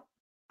out.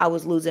 I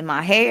was losing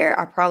my hair.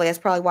 That's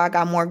probably why I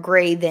got more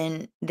gray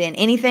than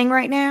anything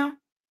right now.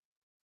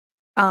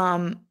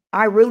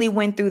 I really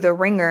went through the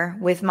ringer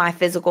with my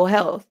physical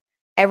health.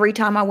 Every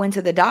time I went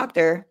to the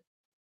doctor,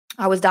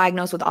 I was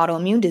diagnosed with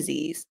autoimmune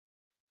disease.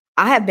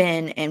 I have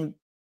been in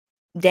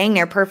dang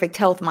near perfect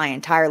health my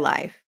entire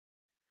life.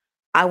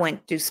 I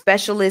went through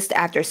specialist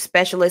after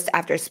specialist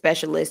after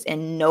specialist,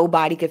 and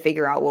nobody could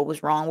figure out what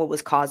was wrong, what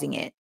was causing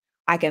it.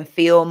 I can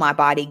feel my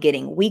body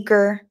getting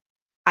weaker.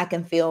 I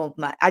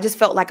just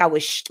felt like I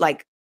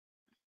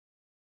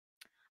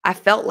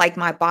felt like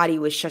my body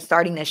was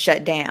starting to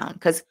shut down,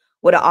 because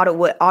what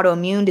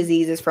autoimmune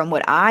disease is, from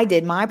what I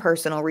did, my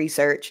personal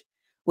research,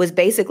 was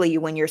basically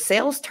when your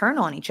cells turn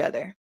on each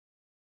other,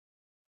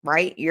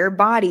 right? Your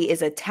body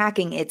is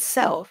attacking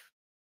itself.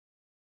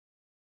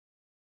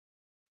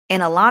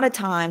 And a lot of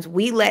times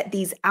we let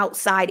these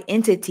outside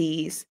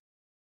entities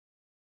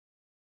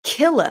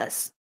kill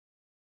us.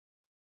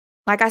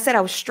 Like I said,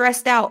 I was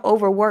stressed out,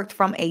 overworked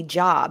from a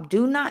job.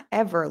 Do not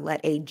ever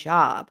let a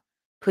job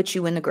put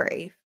you in the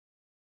grave.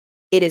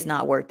 It is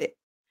not worth it.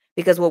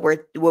 Because what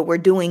we're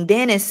doing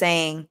then is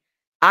saying,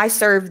 I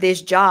serve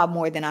this job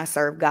more than I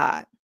serve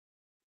God.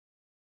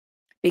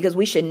 Because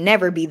we should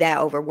never be that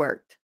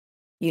overworked.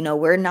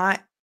 We're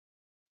not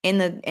in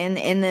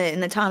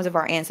the times of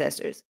our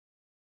ancestors.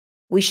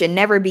 We should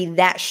never be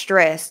that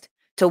stressed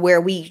to where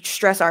we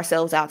stress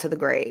ourselves out to the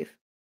grave.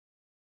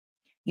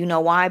 You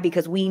know why?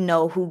 Because we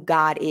know who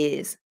God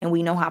is, and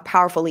we know how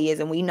powerful he is,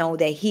 and we know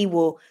that he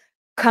will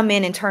come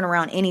in and turn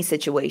around any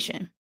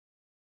situation.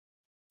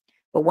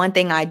 But one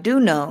thing I do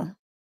know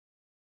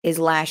is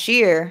last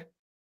year,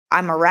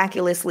 I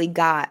miraculously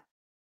got,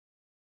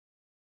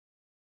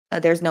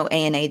 there's no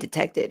ANA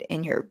detected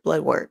in your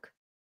blood work.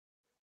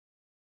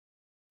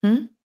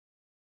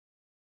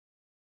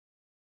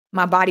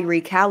 My body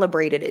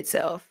recalibrated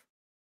itself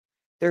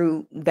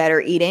through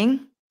better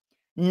eating,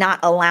 not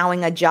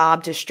allowing a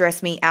job to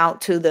stress me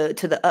out to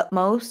the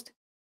utmost.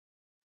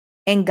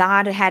 And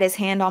God had his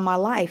hand on my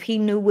life. He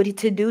knew what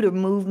to do to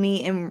move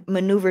me and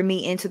maneuver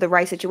me into the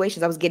right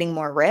situations. I was getting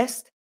more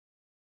rest.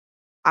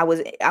 I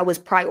was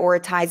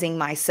prioritizing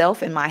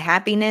myself and my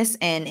happiness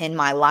and in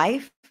my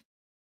life,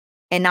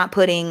 and not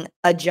putting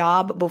a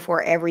job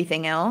before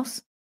everything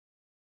else.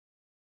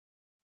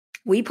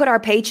 We put our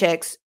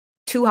paychecks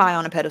too high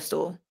on a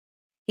pedestal.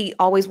 He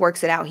always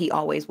works it out. He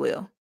always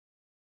will.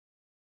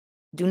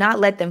 Do not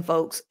let them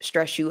folks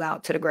stress you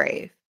out to the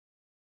grave,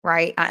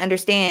 right? I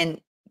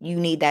understand you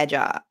need that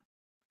job,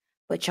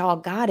 but y'all,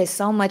 God is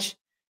so much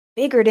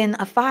bigger than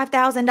a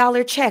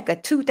 $5,000 check, a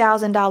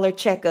 $2,000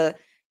 check.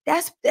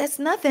 That's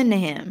nothing to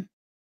him.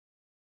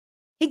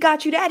 He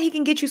got you that. He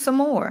can get you some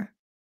more.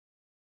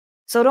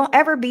 So don't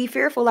ever be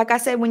fearful. Like I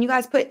said, when you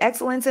guys put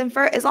excellence in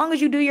first, as long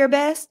as you do your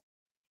best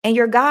and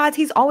you're God's,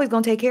 he's always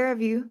going to take care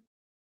of you,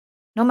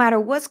 no matter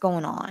what's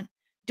going on.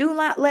 Do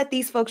not let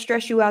these folks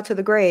stress you out to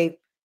the grave,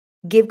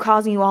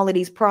 causing you all of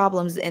these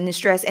problems and the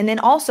stress. And then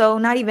also,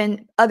 not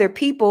even other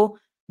people,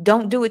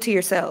 don't do it to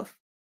yourself.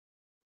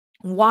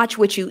 Watch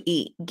what you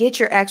eat, get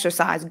your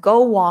exercise,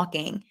 go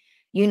walking,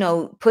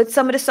 put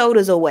some of the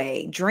sodas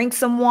away, drink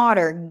some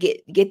water,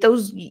 get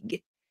those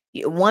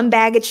one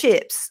bag of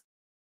chips.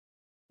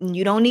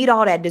 You don't need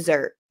all that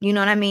dessert. You know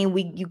what I mean?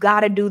 You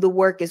got to do the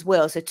work as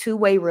well. It's a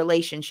two-way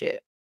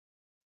relationship,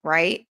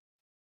 right?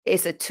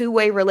 It's a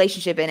two-way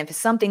relationship. And if it's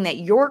something that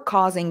you're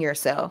causing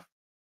yourself,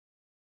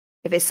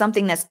 if it's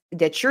something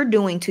that you're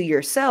doing to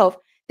yourself,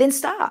 then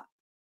stop.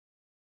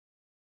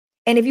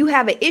 And if you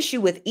have an issue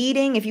with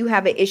eating, if you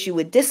have an issue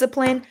with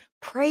discipline,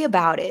 pray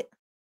about it.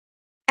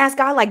 Ask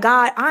God, like,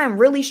 God, I am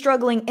really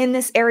struggling in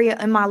this area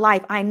in my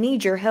life. I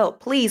need your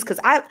help, please, because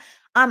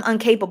I'm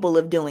incapable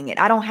of doing it.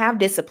 I don't have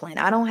discipline.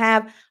 I don't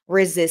have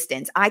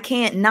resistance. I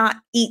can't not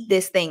eat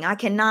this thing. I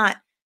cannot.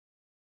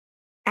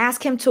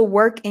 Ask him to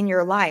work in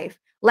your life.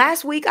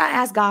 Last week, I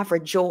asked God for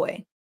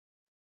joy.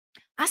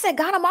 I said,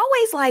 God, I'm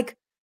always like,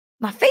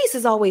 my face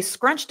is always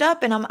scrunched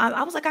up. And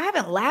I was like, I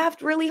haven't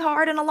laughed really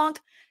hard in a long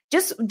time.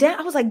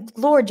 I was like,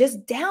 Lord,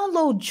 just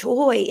download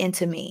joy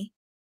into me.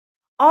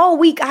 All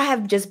week, I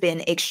have just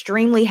been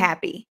extremely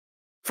happy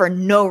for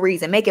no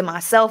reason, making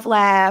myself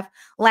laugh,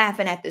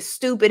 laughing at the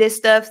stupidest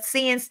stuff,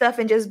 seeing stuff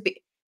and just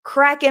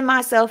cracking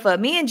myself up.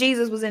 Me and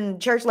Jesus was in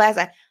church last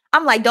night.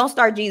 I'm like, don't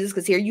start Jesus,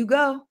 because here you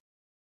go.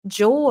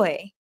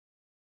 Joy.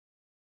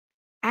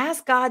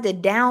 Ask God to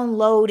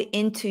download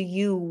into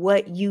you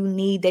what you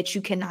need that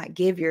you cannot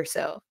give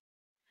yourself.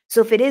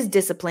 So if it is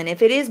discipline,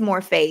 if it is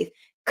more faith,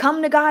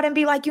 come to God and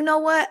be like, you know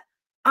what?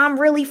 I'm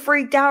really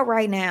freaked out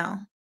right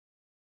now.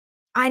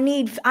 I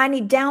need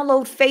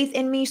download faith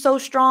in me so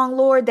strong,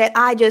 Lord, that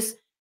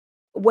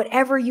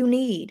whatever you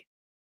need,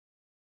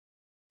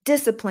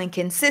 discipline,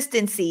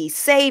 consistency,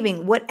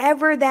 saving,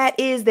 whatever that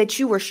is that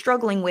you were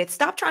struggling with,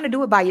 stop trying to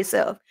do it by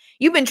yourself.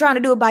 You've been trying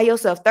to do it by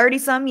yourself 30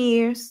 some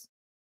years.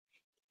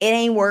 It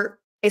ain't work.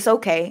 It's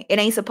okay. It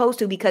ain't supposed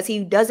to, because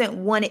he doesn't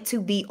want it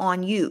to be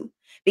on you.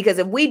 Because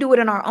if we do it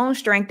in our own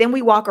strength, then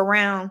we walk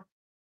around,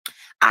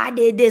 I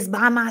did this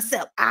by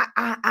myself.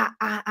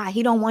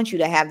 He don't want you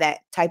to have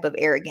that type of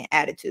arrogant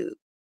attitude.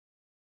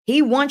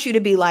 He wants you to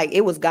be like,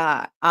 it was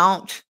God.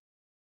 I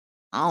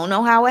don't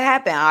know how it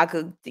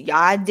happened.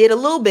 I did a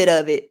little bit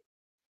of it,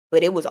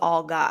 but it was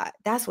all God.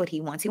 That's what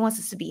he wants. He wants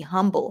us to be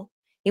humble.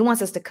 He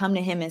wants us to come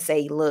to him and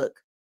say,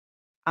 look,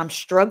 I'm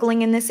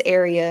struggling in this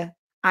area.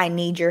 I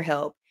need your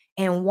help.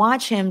 And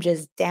watch him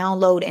just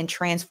download and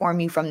transform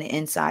you from the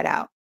inside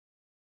out.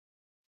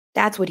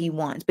 That's what he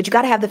wants. But you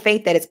got to have the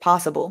faith that it's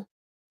possible.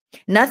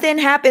 Nothing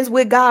happens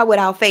with God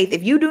without faith.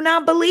 If you do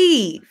not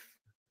believe,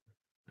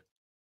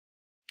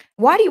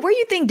 where do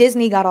you think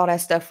Disney got all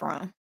that stuff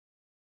from?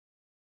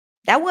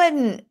 That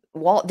wasn't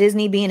Walt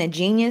Disney being a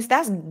genius.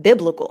 That's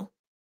biblical.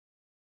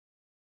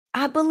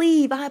 I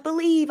believe.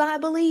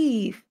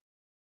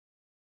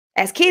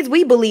 As kids,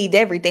 we believed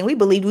everything. We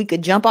believed we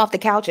could jump off the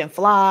couch and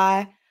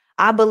fly.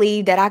 I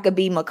believed that I could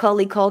be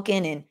Macaulay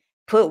Culkin and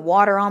put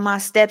water on my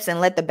steps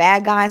and let the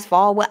bad guys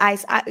fall with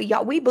ice.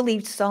 Y'all, we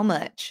believed so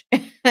much.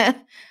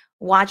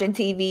 Watching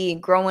TV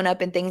and growing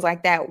up and things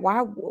like that.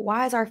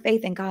 Why is our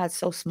faith in God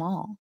so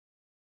small?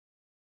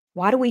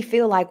 Why do we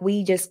feel like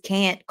we just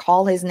can't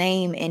call his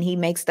name and he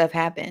makes stuff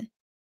happen?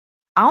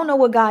 I don't know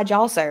what God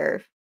y'all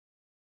serve.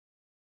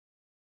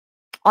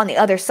 On the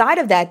other side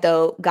of that,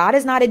 though, God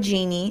is not a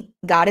genie.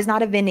 God is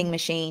not a vending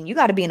machine. You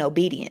got to be in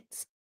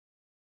obedience.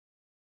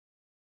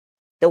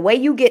 The way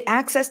you get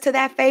access to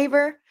that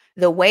favor,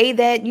 the way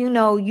that,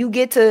 you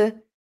get to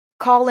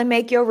call and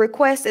make your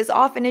request as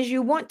often as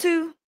you want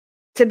to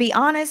be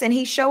honest, and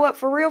he show up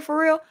for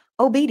real,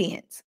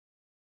 obedience.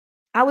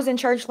 I was in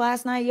church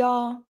last night,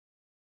 y'all.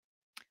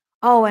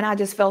 Oh, and I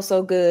just felt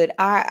so good.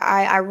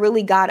 I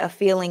really got a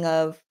feeling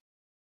of,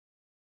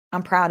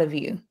 I'm proud of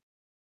you.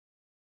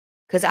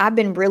 Because I've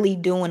been really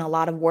doing a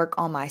lot of work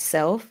on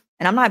myself.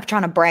 And I'm not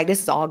trying to brag.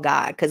 This is all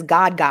God, because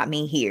God got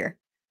me here.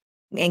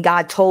 And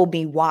God told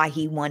me why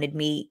he wanted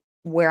me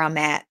where I'm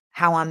at,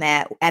 how I'm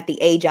at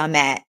the age I'm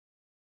at.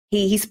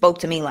 He spoke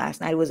to me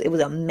last night. It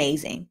was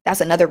amazing. That's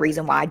another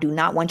reason why I do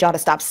not want y'all to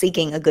stop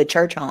seeking a good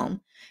church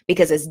home,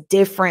 because it's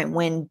different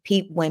when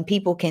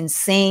people can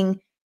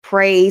sing,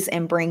 praise,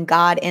 and bring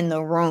God in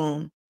the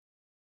room.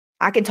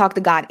 I can talk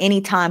to God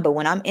anytime, but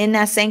when I'm in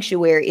that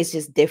sanctuary, it's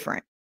just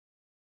different.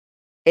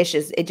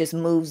 It just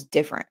moves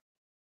different.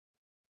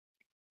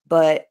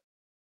 But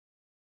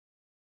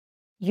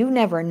you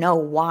never know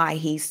why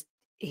he's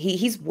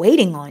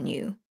waiting on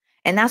you.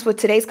 And that's what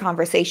today's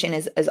conversation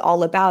is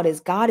all about, is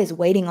God is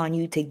waiting on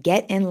you to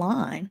get in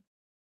line.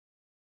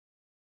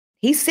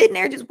 He's sitting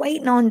there just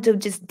waiting on to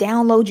just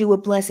download you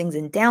with blessings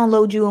and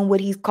download you on what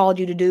he's called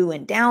you to do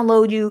and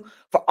download you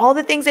for all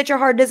the things that your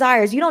heart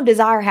desires. You don't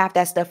desire half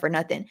that stuff for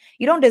nothing.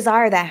 You don't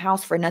desire that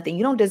house for nothing.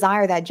 You don't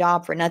desire that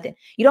job for nothing.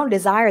 You don't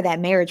desire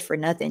that marriage for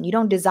nothing. You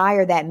don't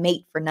desire that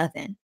mate for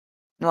nothing.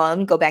 Well, let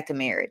me go back to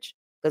marriage,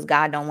 because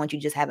God don't want you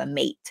to just have a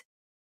mate.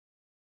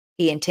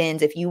 He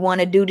intends, if you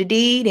want to do the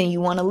deed and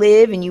you want to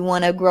live and you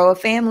want to grow a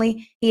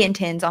family, he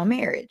intends on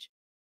marriage,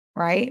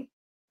 right?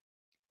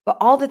 But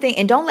all the thing,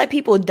 and don't let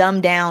people dumb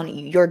down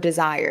your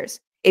desires.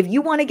 If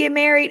you want to get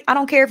married, I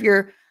don't care if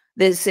you're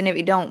this, and if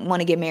you don't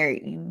want to get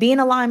married, be in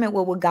alignment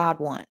with what God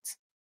wants.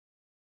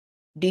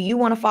 Do you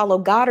want to follow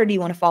God, or do you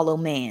want to follow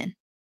man?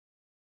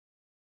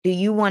 Do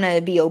you want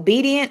to be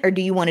obedient, or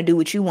do you want to do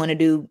what you want to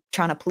do,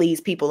 trying to please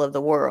people of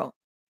the world?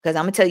 Because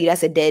I'm going to tell you,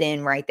 that's a dead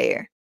end right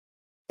there.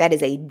 That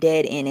is a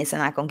dead end. It's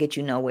not going to get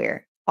you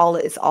nowhere.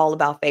 It's all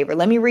about favor.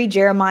 Let me read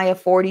Jeremiah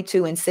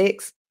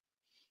 42:6.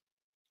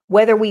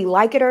 Whether we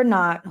like it or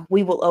not,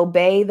 we will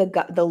obey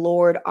the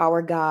Lord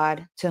our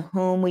God, to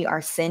whom we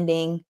are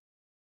sending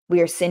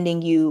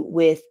you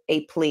with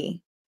a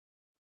plea.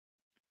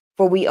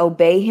 For we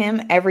obey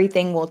him,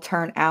 everything will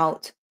turn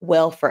out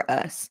well for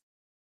us.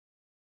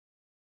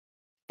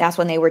 That's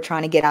when they were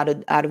trying to get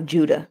out of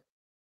Judah.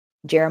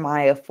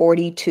 Jeremiah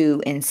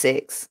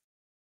 42:6.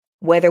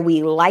 Whether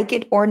we like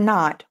it or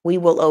not, we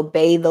will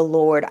obey the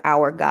Lord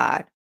our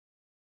God.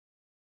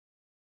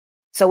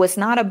 So it's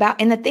not about,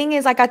 and the thing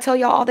is, like I tell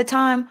y'all all the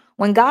time,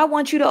 when God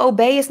wants you to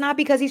obey, it's not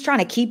because he's trying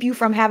to keep you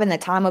from having the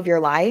time of your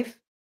life.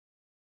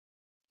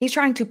 He's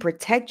trying to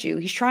protect you.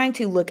 He's trying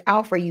to look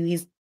out for you.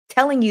 He's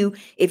telling you,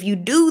 if you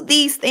do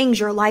these things,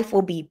 your life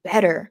will be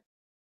better.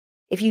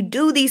 If you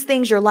do these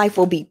things, your life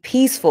will be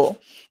peaceful.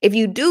 If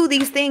you do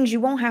these things, you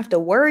won't have to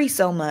worry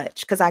so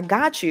much, because I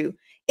got you.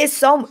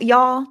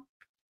 Y'all,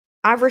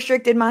 I've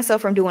restricted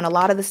myself from doing a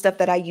lot of the stuff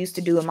that I used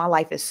to do, and my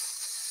life is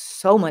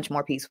so much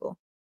more peaceful.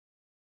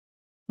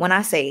 When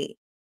I say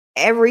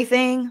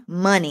everything,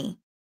 money,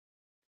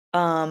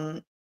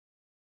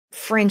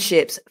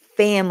 friendships,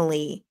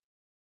 family,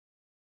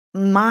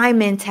 my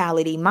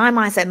mentality, my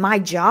mindset, my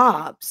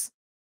jobs.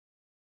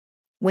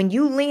 When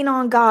you lean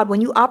on God, when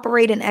you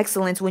operate in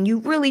excellence, when you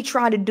really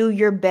try to do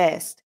your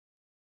best,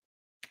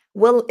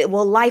 will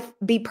life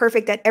be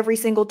perfect at every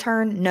single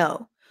turn?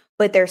 No.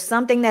 But there's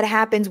something that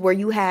happens when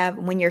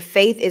your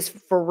faith is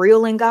for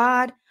real in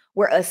God,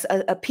 where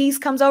a peace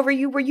comes over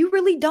you where you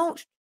really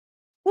don't.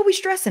 What we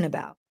stressing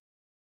about?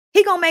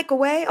 He gonna make a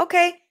way.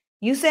 Okay.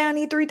 You say I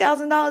need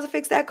 $3,000 to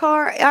fix that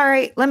car. All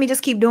right. Let me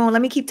just keep doing.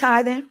 Let me keep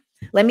tithing.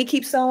 Let me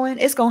keep sowing.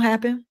 It's gonna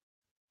happen.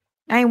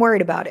 I ain't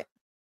worried about it.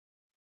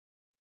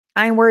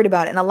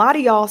 And a lot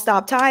of y'all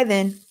stop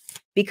tithing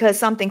because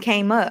something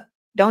came up.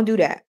 Don't do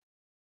that.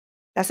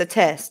 That's a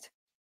test.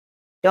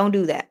 Don't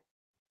do that.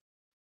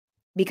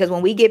 Because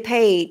when we get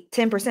paid,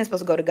 10% is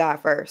supposed to go to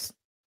God first.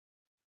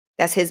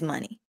 That's his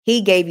money.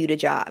 He gave you the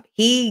job.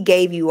 He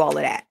gave you all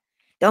of that.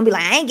 Don't be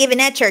like, I ain't giving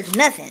that church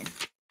nothing.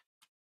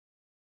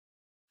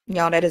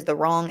 Y'all, that is the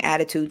wrong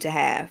attitude to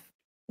have.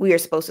 We are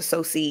supposed to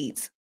sow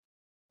seeds.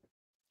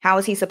 How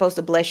is he supposed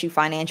to bless you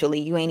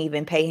financially? You ain't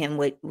even pay him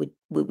what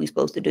we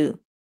supposed to do.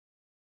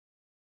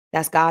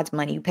 That's God's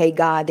money. You pay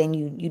God, then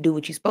you do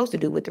what you're supposed to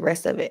do with the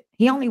rest of it.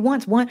 He only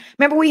wants one.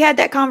 Remember we had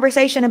that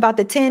conversation about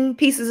the 10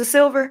 pieces of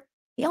silver?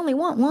 He only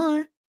wants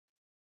one.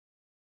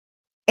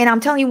 And I'm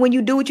telling you, when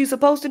you do what you're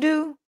supposed to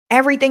do,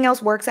 everything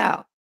else works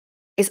out.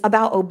 It's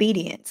about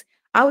obedience.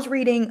 I was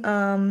reading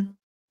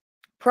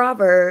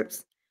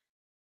Proverbs.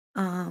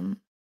 Oh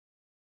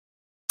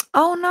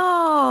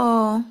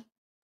no.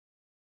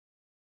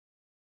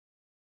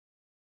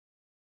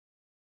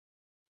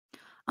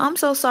 I'm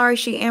so sorry,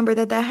 She Amber,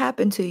 that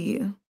happened to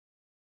you.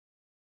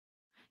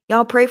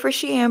 Y'all pray for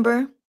She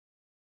Amber.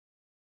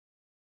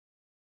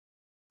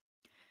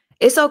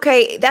 It's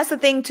okay. That's the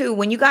thing too.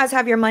 When you guys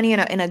have your money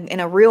in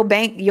a real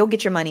bank, you'll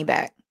get your money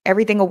back.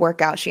 Everything will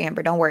work out, She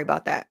Amber. Don't worry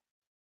about that.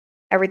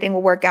 Everything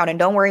will work out, and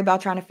don't worry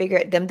about trying to figure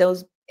it.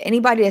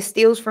 Anybody that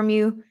steals from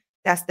you,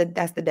 that's the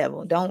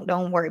devil.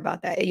 Don't worry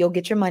about that. You'll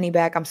get your money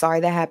back. I'm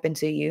sorry that happened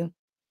to you.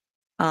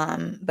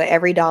 But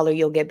every dollar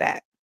you'll get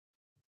back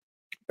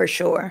for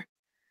sure.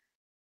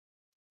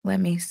 Let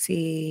me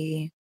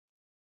see.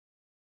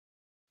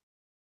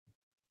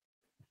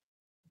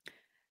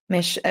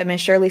 Miss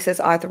Shirley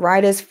says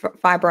arthritis,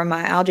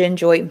 fibromyalgia, and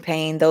joint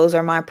pain. Those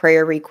are my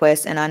prayer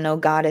requests, and I know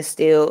God is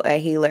still a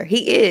healer.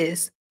 He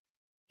is,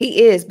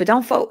 but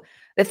don't focus.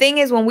 The thing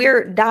is, when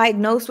we're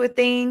diagnosed with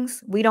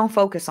things, we don't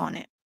focus on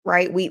it,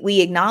 right? We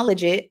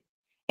acknowledge it,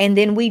 and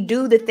then we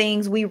do the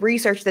things, we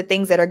research the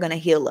things that are going to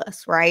heal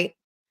us, right?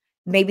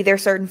 Maybe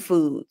there's certain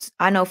foods.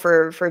 I know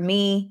for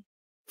me,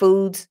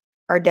 foods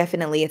are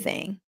definitely a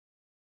thing.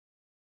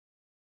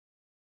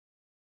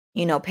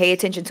 Pay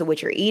attention to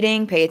what you're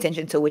eating, pay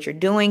attention to what you're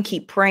doing,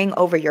 keep praying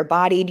over your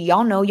body. Do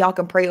y'all know y'all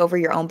can pray over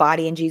your own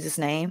body in Jesus'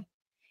 name?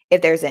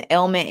 If there's an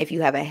ailment, if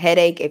you have a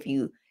headache, if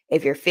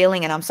If you're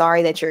feeling, and I'm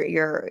sorry that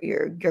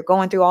you're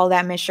going through all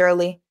that, Miss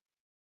Shirley,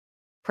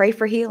 pray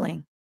for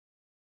healing.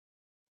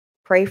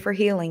 Pray for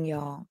healing,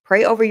 y'all.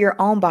 Pray over your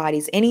own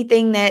bodies.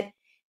 Anything that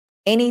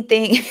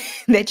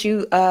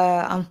you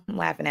I'm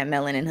laughing at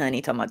Melon and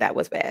Honey talking about that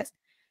was fast.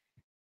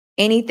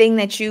 Anything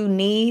that you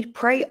need,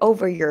 pray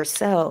over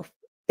yourself.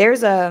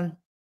 There's a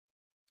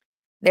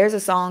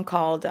song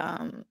called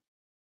I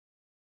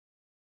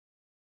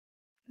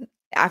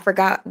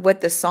forgot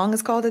what the song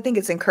is called. I think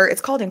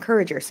it's called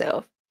Encourage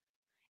Yourself.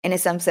 And it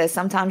says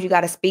sometimes you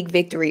got to speak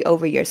victory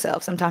over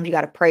yourself. Sometimes you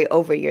got to pray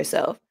over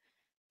yourself.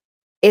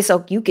 It's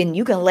so you can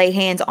lay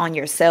hands on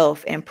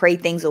yourself and pray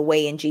things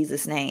away in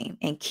Jesus' name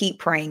and keep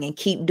praying and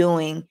keep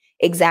doing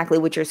exactly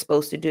what you're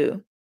supposed to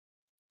do.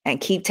 And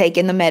keep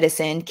taking the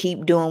medicine,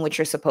 keep doing what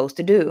you're supposed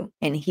to do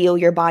and heal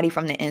your body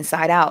from the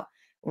inside out.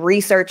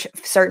 Research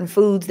certain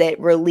foods that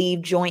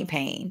relieve joint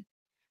pain,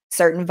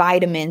 certain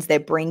vitamins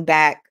that bring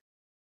back,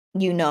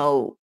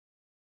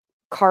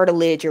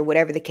 cartilage or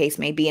whatever the case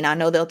may be. And I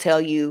know they'll tell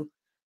you,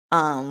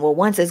 well,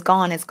 once it's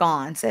gone, it's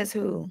gone. Says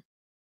who?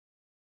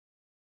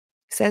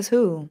 Says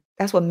who?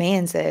 That's what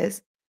man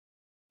says.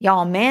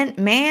 Y'all, man,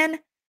 I'm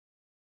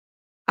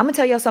going to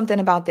tell y'all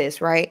something about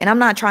this, right? And I'm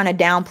not trying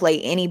to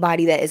downplay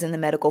anybody that is in the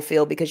medical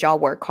field because y'all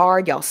work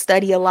hard, y'all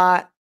study a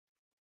lot.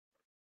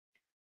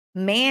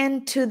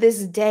 Man to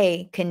this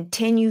day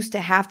continues to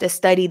have to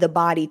study the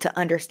body to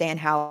understand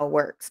how it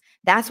works.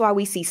 That's why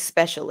we see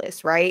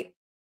specialists, right?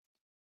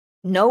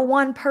 No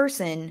one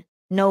person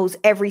knows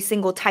every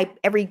single type,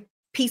 every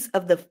piece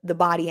of the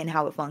body and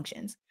how it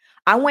functions.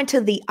 I went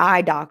to the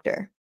eye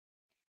doctor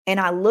and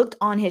I looked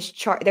on his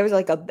chart. There was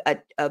like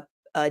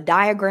a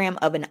diagram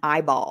of an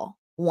eyeball.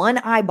 One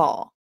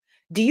eyeball.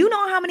 Do you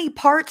know how many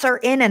parts are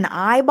in an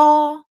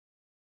eyeball?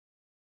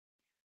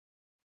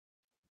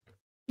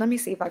 Let me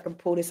see if I can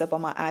pull this up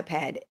on my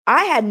iPad.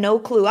 I had no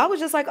clue. I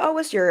was just like, oh,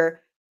 it's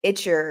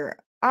your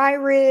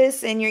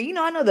iris and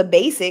I know the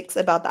basics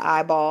about the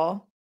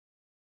eyeball.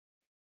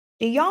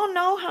 Do y'all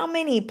know how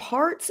many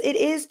parts it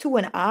is to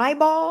an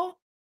eyeball?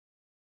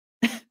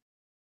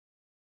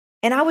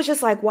 And I was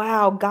just like,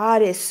 wow,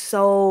 God is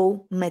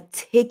so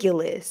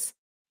meticulous.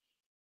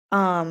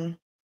 Eyeball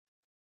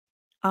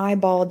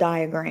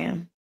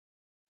diagram.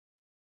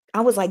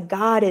 I was like,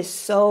 God is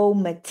so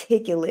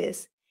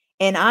meticulous.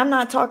 And I'm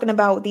not talking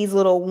about these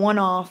little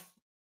one-off.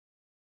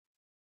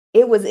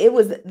 It was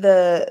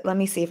let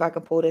me see if I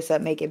can pull this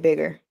up, make it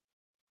bigger.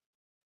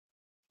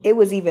 It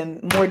was even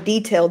more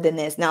detailed than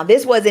this. Now,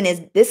 this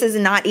is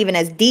not even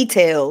as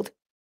detailed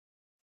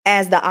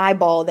as the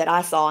eyeball that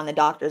I saw in the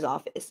doctor's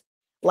office.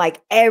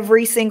 Like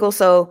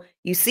so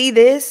you see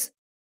this,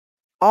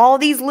 all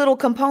these little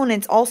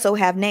components also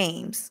have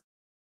names.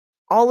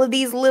 All of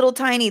these little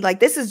tiny,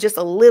 this is just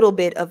a little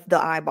bit of the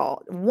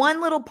eyeball,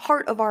 one little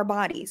part of our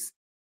bodies,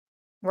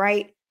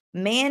 right?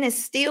 Man is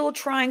still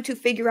trying to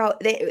figure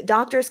out,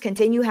 doctors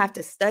have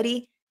to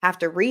study, have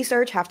to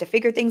research, have to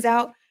figure things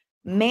out.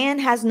 Man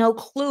has no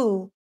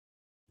clue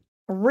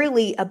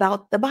really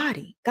about the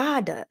body.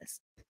 God does.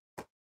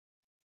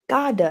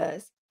 God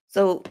does.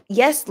 So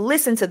yes,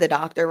 listen to the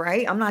doctor,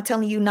 right? I'm not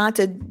telling you not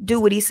to do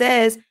what he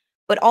says,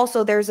 but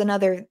also there's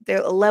a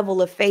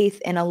level of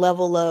faith and a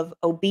level of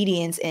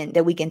obedience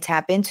that we can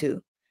tap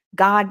into.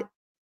 God,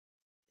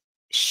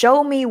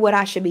 show me what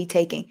I should be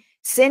taking.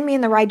 Send me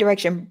in the right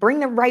direction. Bring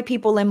the right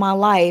people in my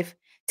life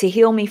to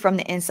heal me from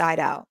the inside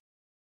out.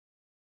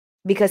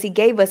 Because he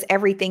gave us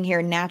everything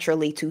here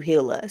naturally to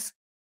heal us.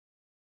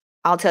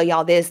 I'll tell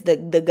y'all this,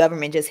 the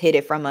government just hid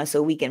it from us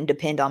so we can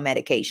depend on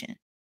medication.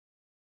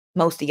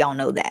 Most of y'all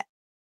know that.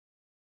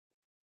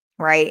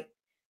 Right?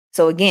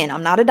 So again,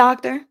 I'm not a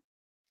doctor.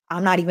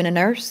 I'm not even a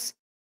nurse,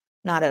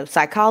 not a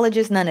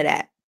psychologist, none of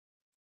that.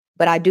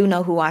 But I do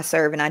know who I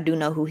serve and I do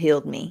know who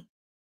healed me.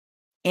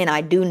 And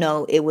I do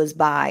know it was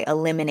by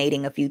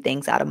eliminating a few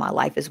things out of my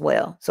life as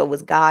well. So it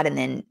was God and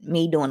then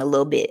me doing a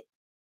little bit.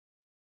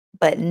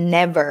 But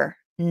never,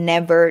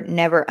 never,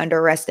 never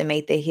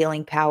underestimate the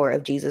healing power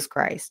of Jesus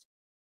Christ.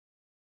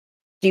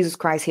 Jesus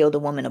Christ healed a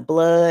woman of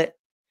blood.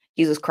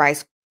 Jesus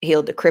Christ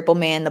healed the crippled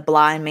man, the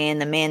blind man,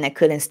 the man that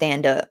couldn't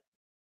stand up.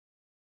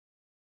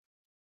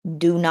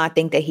 Do not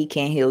think that he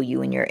can't heal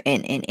you in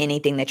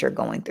anything that you're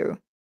going through.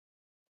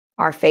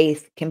 Our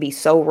faith can be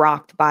so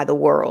rocked by the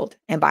world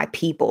and by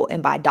people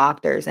and by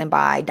doctors and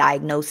by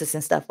diagnosis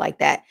and stuff like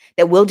that,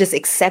 that we'll just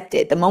accept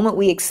it. The moment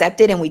we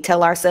accept it and we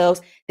tell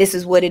ourselves, this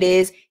is what it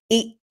is,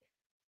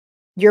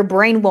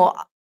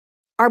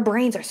 our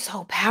brains are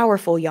so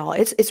powerful, y'all.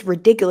 It's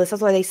ridiculous.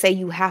 That's why they say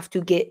you have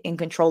to get in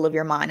control of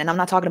your mind. And I'm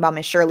not talking about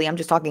Miss Shirley. I'm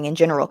just talking in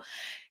general.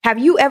 Have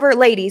you ever,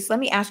 ladies, let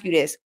me ask you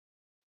this.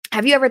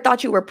 Have you ever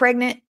thought you were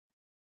pregnant?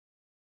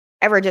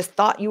 Ever just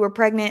thought you were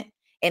pregnant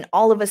and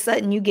all of a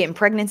sudden you getting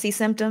pregnancy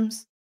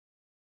symptoms?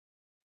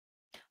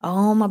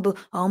 Oh my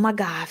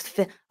God.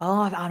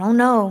 Oh, I don't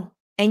know.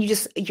 And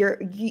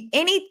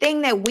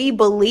anything that we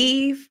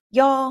believe,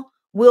 y'all,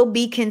 will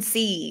be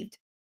conceived.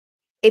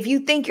 If you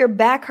think your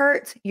back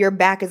hurts, your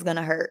back is going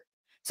to hurt.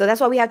 So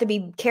that's why we have to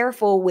be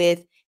careful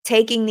with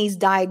taking these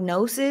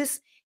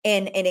diagnoses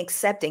and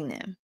accepting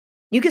them.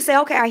 You can say,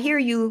 okay, I hear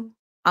you.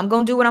 I'm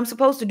going to do what I'm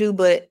supposed to do,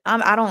 but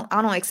I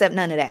don't accept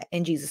none of that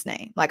in Jesus'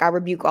 name. Like I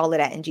rebuke all of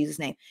that in Jesus'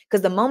 name.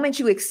 Because the moment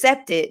you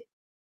accept it,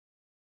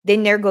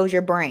 then there goes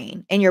your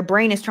brain, and your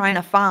brain is trying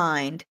to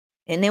find,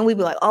 and then we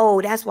be like, oh,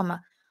 that's why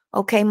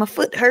my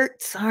foot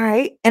hurts. All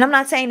right. And I'm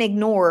not saying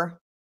ignore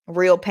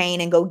real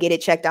pain and go get it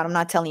checked out. I'm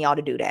not telling y'all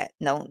to do that.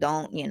 No,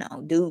 don't, you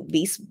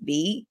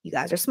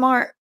guys are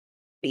smart.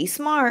 Be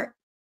smart.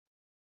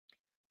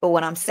 But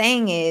what I'm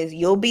saying is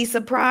you'll be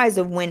surprised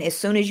of when, as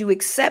soon as you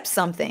accept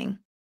something,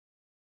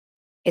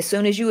 as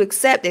soon as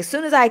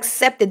I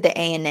accepted the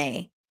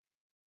ANA,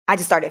 I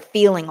just started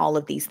feeling all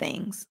of these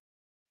things.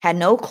 Had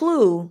no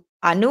clue.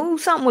 I knew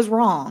something was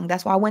wrong.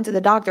 That's why I went to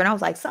the doctor and I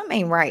was like, something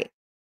ain't right.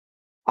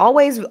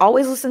 Always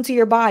listen to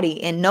your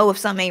body and know if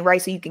something ain't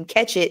right so you can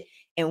catch it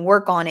and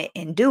work on it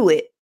and do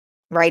it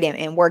right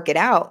and work it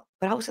out.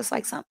 But I was just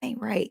like, something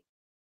ain't right.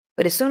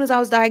 But as soon as I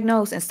was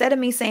diagnosed, instead of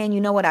me saying,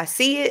 you know what, I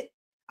see it,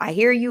 I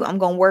hear you, I'm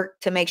going to work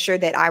to make sure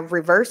that I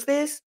reverse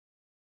this,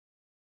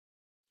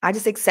 I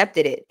just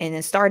accepted it. And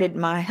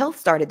my health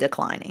started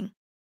declining.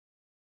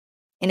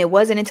 And it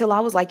wasn't until I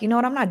was like, you know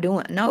what, I'm not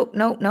doing, nope,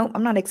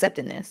 I'm not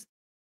accepting this.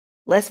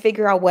 Let's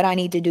figure out what I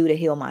need to do to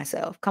heal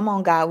myself. Come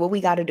on, God, what we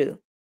got to do?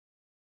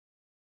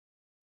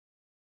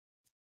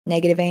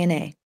 Negative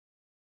ANA.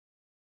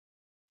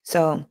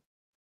 So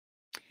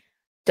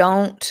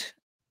don't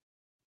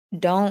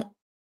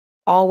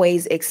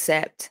always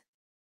accept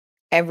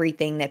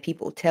everything that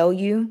people tell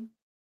you.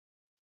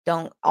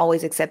 Don't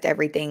always accept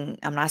everything.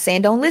 I'm not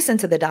saying don't listen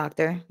to the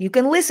doctor. You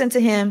can listen to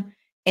him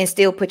and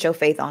still put your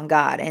faith on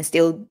God and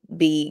still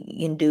be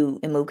and do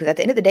and move. Because at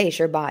the end of the day, it's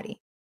your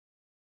body.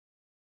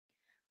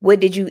 What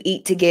did you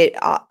eat to get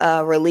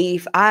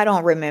relief? I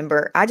don't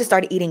remember. I just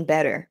started eating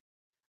better.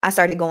 I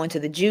started going to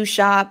the juice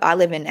shop. I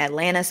live in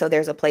Atlanta, so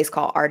there's a place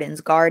called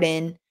Arden's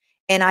Garden.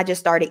 And I just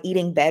started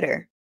eating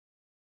better.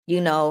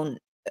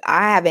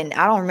 I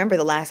don't remember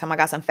the last time I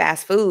got some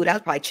fast food. That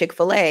was probably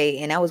Chick-fil-A,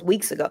 and that was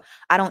weeks ago.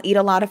 I don't eat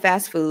a lot of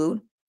fast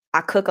food. I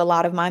cook a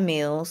lot of my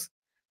meals.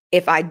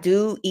 If I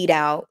do eat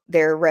out,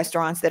 there are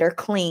restaurants that are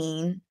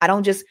clean.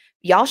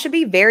 Y'all should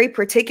be very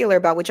particular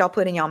about what y'all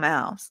put in y'all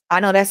mouths. I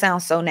know that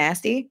sounds so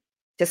nasty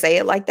to say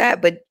it like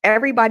that, but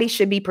everybody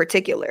should be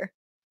particular.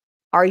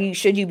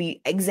 Should you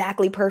be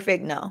exactly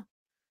perfect? No.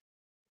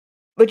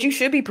 But you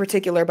should be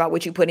particular about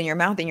what you put in your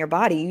mouth and your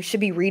body. You should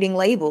be reading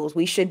labels.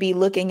 We should be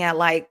looking at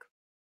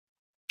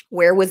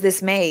where was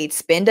this made?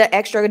 Spend an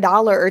extra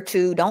 $1 or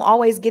 $2. Don't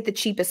always get the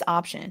cheapest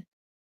option.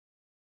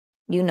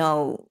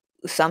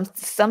 Some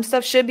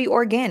stuff should be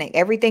organic.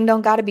 Everything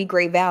don't got to be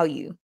great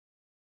value.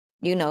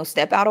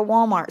 Step out of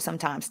Walmart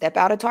sometimes, step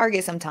out of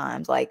Target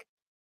sometimes,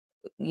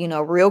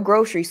 real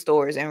grocery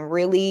stores, and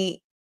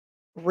really,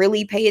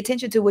 really pay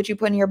attention to what you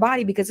put in your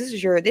body, because this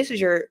is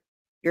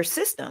your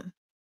system.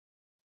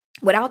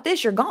 Without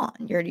this, you're gone.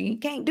 You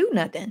can't do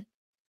nothing.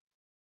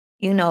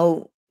 You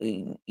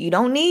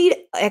don't need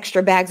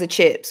extra bags of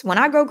chips. When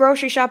I go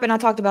grocery shopping, I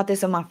talked about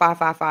this in my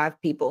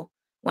 555 people.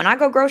 When I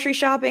go grocery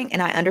shopping,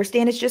 and I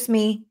understand it's just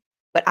me,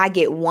 but I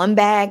get one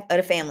bag of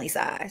the family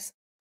size.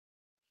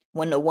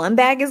 When the one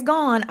bag is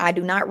gone, I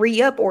do not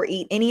re-up or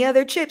eat any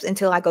other chips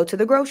until I go to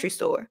the grocery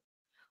store.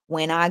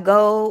 When I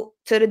go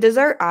to the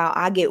dessert aisle,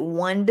 I get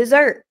one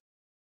dessert.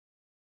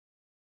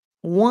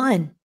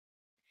 One.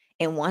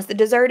 And once the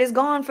dessert is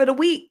gone for the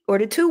week or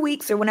the 2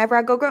 weeks or whenever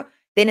I go,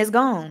 then it's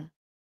gone.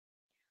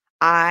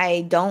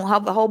 I don't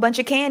have a whole bunch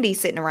of candy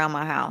sitting around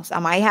my house. I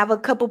might have a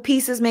couple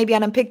pieces maybe I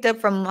done picked up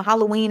from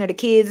Halloween or the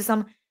kids or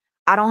something.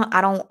 I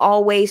don't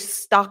always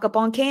stock up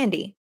on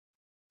candy.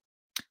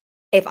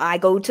 If I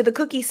go to the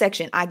cookie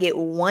section, I get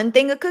one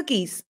thing of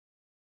cookies.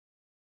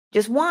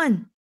 Just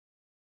one.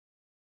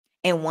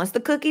 And once the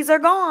cookies are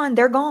gone,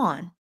 they're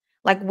gone.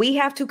 We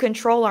have to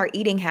control our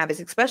eating habits,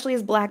 especially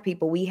as Black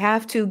people. We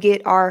have to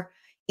get our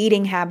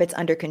eating habits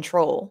under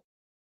control.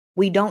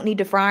 We don't need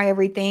to fry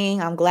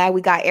everything. I'm glad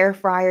we got air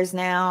fryers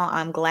now.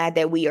 I'm glad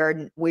that we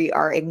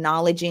are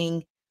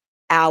acknowledging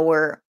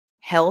our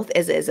health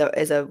as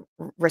a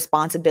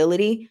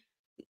responsibility.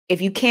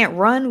 If you can't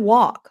run,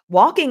 walk.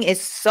 Walking is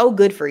so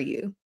good for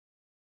you.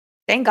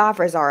 Thank God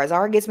for Zara.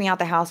 Zara gets me out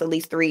the house at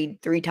least three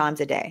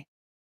times a day.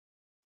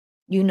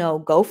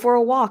 Go for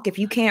a walk. If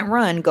you can't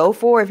run,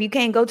 if you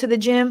can't go to the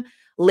gym,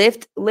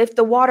 lift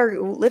the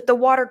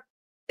water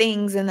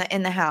things in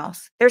the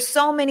house. There's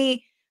so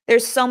many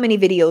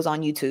videos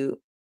on YouTube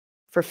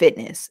for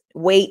fitness.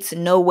 Weights,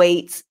 no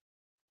weights,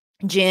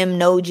 gym,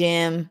 no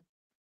gym.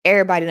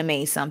 Everybody done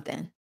made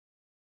something.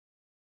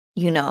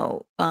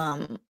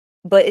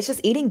 But it's just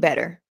eating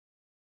better.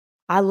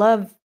 I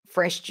love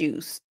fresh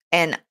juice.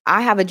 And I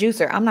have a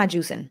juicer. I'm not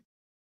juicing.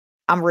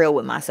 I'm real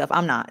with myself.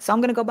 I'm not. So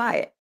I'm going to go buy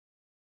it.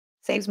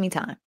 Saves me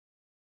time.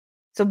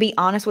 So be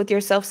honest with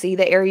yourself. See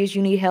the areas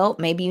you need help.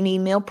 Maybe you need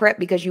meal prep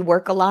because you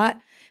work a lot.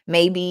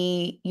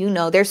 Maybe,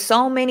 there's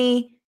so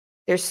many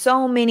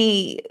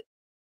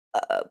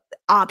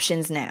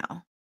options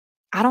now.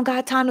 I don't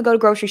got time to go to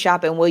grocery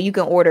shopping. Well, you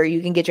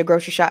can get your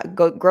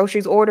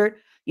groceries ordered.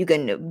 You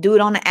can do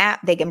it on the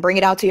app. They can bring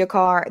it out to your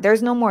car.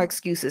 There's no more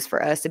excuses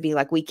for us to be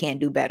like, we can't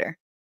do better.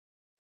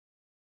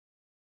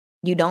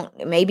 You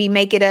don't maybe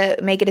make it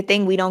a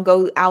thing. We don't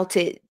go out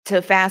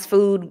to fast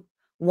food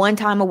one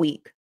time a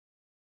week.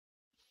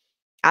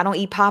 I don't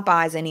eat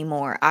Popeyes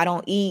anymore. I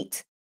don't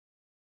eat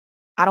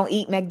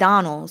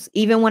McDonald's.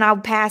 Even when I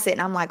pass it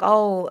and I'm like,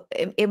 oh,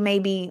 it may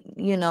be,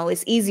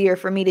 it's easier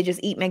for me to just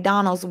eat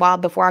McDonald's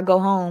before I go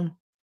home.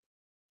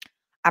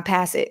 I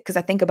pass it because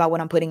I think about what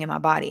I'm putting in my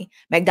body.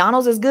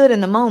 McDonald's is good in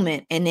the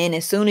moment, and then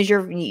as soon as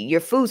your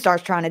food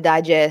starts trying to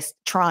digest,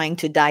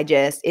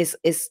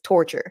 it's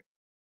torture.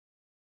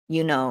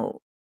 You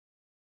know,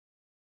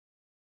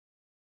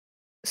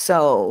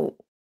 so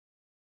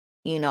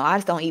I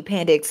just don't eat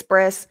Panda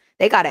Express.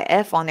 They got an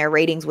F on their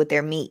ratings with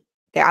their meat.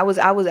 It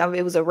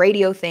was a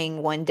radio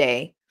thing one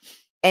day,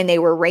 and they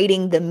were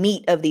rating the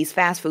meat of these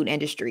fast food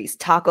industries.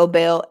 Taco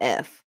Bell,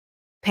 F.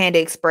 Panda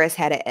Express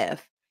had an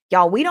F.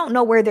 Y'all, we don't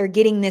know where they're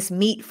getting this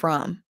meat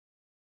from.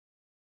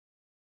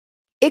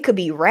 It could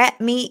be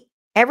rat meat.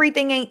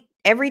 Everything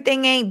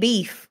ain't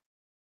beef.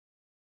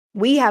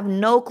 We have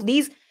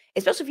these,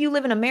 especially if you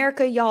live in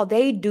America, y'all,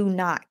 they do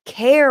not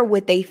care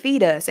what they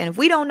feed us. And if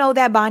we don't know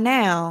that by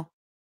now,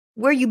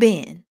 where you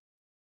been?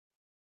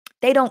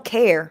 They don't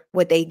care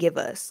what they give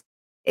us,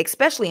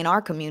 especially in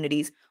our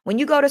communities. When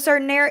you go to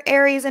certain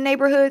areas and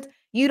neighborhoods,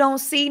 you don't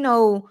see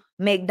no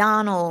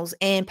McDonald's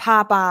and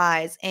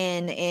Popeyes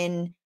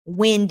and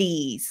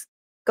Wendy's.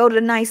 Go to the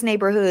nice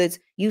neighborhoods,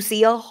 you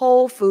see a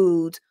Whole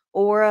Foods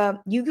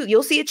or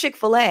you'll see a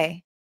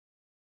Chick-fil-A.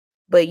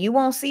 But you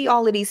won't see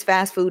all of these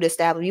fast food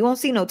establishments. You won't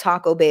see no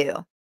Taco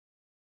Bell.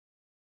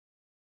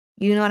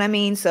 You know what I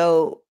mean?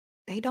 So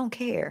they don't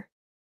care.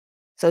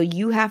 So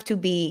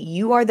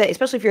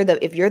especially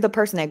if you're the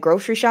person that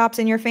grocery shops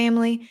in your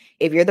family,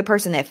 if you're the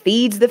person that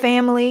feeds the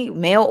family,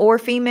 male or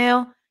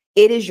female,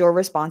 it is your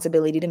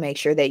responsibility to make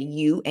sure that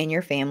you and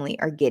your family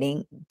are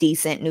getting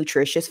decent,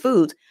 nutritious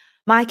foods.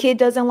 My kid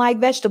doesn't like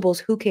vegetables.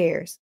 Who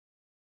cares?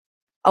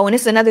 Oh, and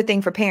it's another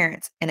thing for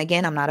parents. And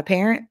again, I'm not a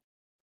parent.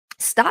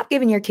 Stop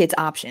giving your kids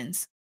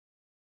options.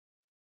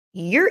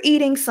 You're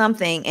eating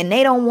something and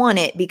they don't want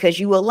it because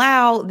you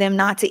allow them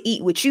not to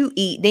eat what you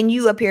eat. Then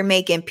you up here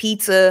making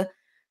pizza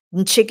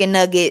and chicken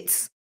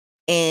nuggets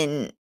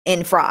and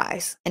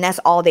fries. And that's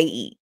all they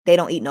eat. They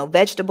don't eat no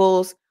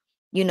vegetables.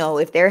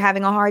 If you're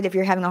having a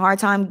hard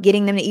time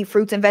getting them to eat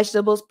fruits and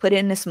vegetables, put it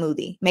in a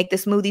smoothie. Make the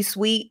smoothie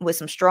sweet with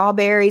some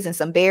strawberries and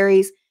some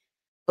berries.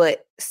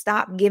 But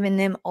stop giving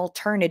them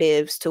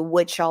alternatives to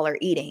what y'all are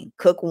eating.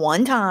 Cook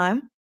one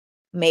time.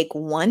 Make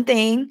one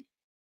thing.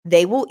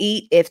 They will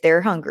eat if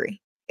they're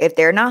hungry. If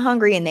they're not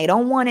hungry and they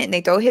don't want it and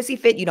they throw a hissy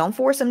fit, you don't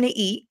force them to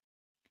eat.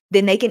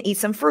 Then they can eat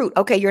some fruit.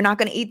 Okay, you're not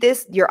going to eat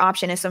this. Your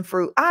option is some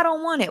fruit. I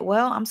don't want it.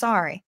 Well, I'm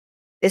sorry.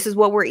 This is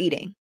what we're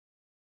eating.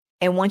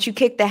 And once you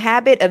kick the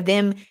habit of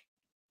them,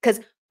 because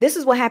this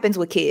is what happens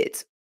with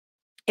kids.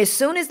 As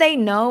soon as they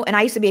know, and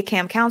I used to be a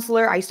camp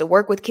counselor. I used to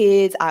work with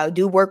kids. I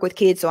do work with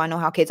kids, so I know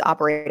how kids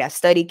operate. I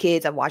study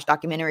kids. I've watched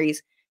documentaries.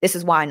 This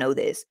is why I know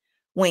this.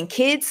 When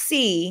kids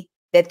see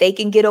that they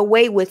can get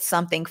away with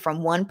something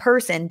from one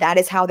person, that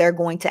is how they're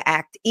going to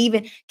act.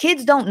 Even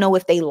kids don't know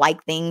if they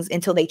like things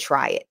until they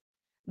try it.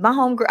 My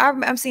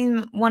homegirl, I've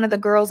seen one of the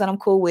girls that I'm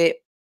cool with.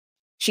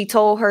 She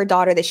told her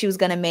daughter that she was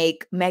going to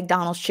make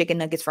McDonald's chicken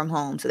nuggets from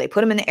home. So they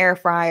put them in the air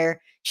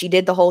fryer. She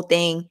did the whole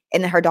thing.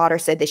 And then her daughter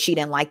said that she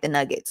didn't like the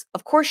nuggets.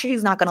 Of course,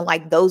 she's not going to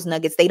like those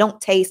nuggets. They don't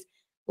taste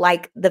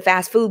like the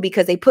fast food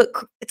because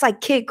it's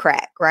like kid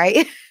crack,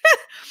 right?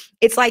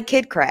 It's like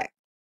kid crack.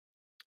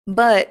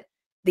 But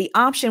the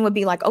option would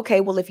be like, okay,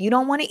 well, if you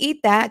don't want to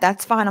eat that,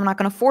 that's fine. I'm not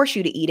going to force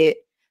you to eat it.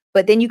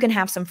 But then you can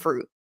have some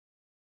fruit.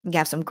 You can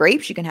have some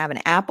grapes. You can have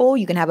an apple.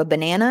 You can have a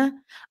banana.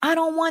 I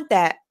don't want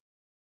that.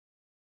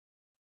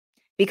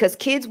 Because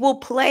kids will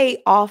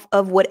play off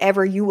of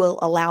whatever you will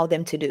allow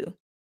them to do.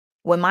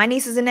 When my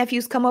nieces and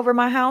nephews come over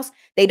my house,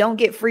 they don't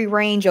get free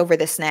range over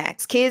the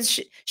snacks. Kids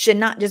should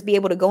not just be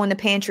able to go in the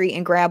pantry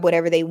and grab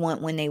whatever they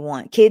want when they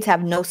want. Kids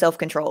have no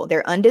self-control.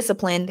 They're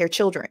undisciplined. They're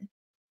children.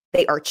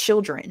 They are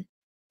children,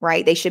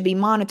 right? They should be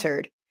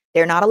monitored.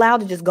 They're not allowed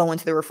to just go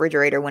into the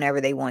refrigerator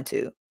whenever they want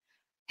to.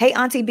 Hey,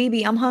 Auntie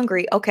BB, I'm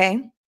hungry.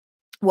 Okay.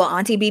 Well,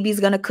 Auntie BB's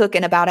going to cook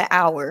in about an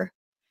hour.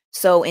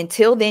 So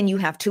until then, you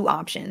have two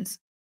options.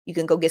 You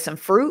can go get some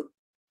fruit.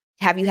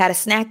 Have you had a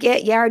snack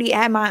yet? Yeah, I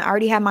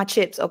already had my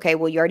chips. Okay,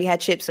 well, you already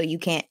had chips, so you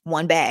can't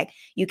one bag.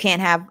 You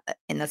can't have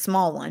in the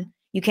small one.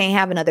 You can't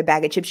have another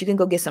bag of chips. You can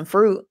go get some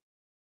fruit.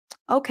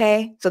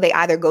 Okay, so they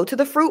either go to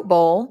the fruit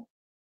bowl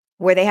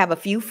where they have a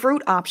few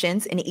fruit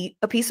options and eat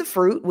a piece of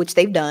fruit, which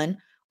they've done,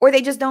 or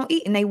they just don't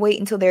eat and they wait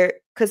until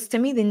because to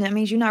me, then that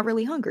means you're not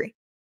really hungry.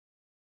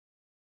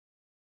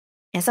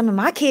 And some of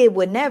my kid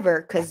would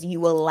never because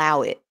you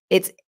allow it.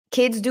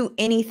 Kids do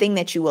anything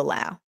that you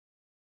allow.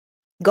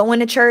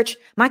 Going to church.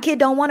 My kid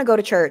don't want to go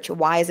to church.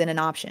 Why is it an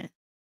option?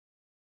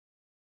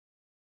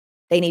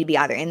 They need to be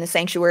either in the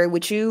sanctuary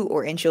with you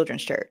or in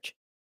children's church.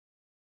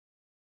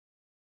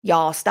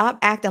 Y'all stop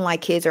acting like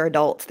kids are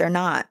adults. They're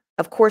not.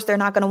 Of course, they're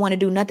not going to want to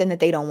do nothing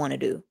that they don't want to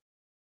do.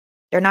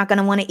 They're not going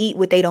to want to eat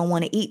what they don't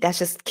want to eat. That's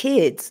just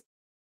kids.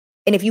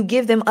 And if you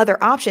give them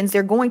other options,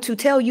 they're going to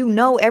tell you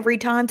no every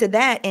time to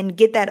that and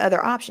get that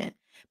other option.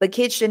 But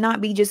kids should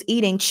not be just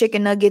eating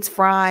chicken nuggets,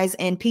 fries,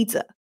 and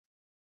pizza.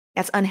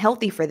 That's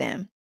unhealthy for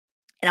them.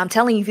 And I'm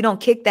telling you, if you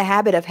don't kick the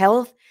habit of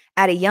health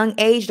at a young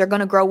age, they're going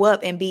to grow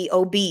up and be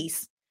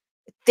obese,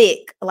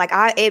 thick. Like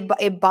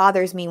it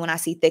bothers me when I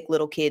see thick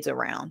little kids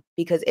around,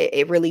 because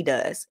it really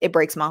does. It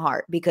breaks my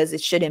heart, because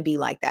it shouldn't be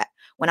like that.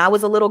 When I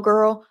was a little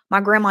girl, my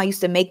grandma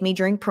used to make me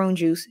drink prune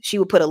juice. She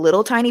would put a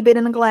little tiny bit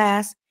in a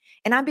glass,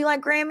 and I'd be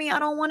like, Grammy, I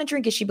don't want to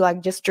drink it. She'd be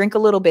like, just drink a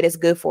little bit. It's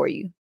good for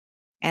you.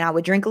 And I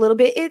would drink a little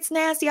bit. It's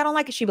nasty. I don't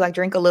like it. She'd be like,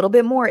 drink a little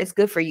bit more. It's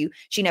good for you.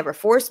 She never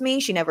forced me.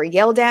 She never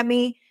yelled at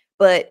me.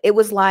 But it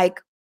was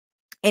like,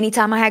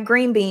 anytime I had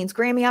green beans,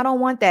 Grammy, I don't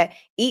want that.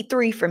 Eat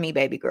 3 for me,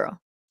 baby girl.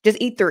 Just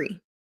eat 3.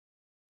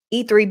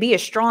 Eat 3. Be a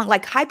strong,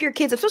 like hype your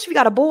kids, especially if you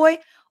got a boy.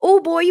 Oh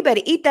boy, you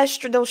better eat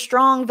those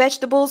strong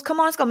vegetables.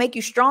 Come on, it's gonna make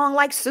you strong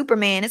like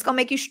Superman. It's gonna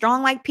make you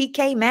strong like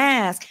PK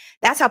Mask.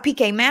 That's how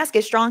PK Mask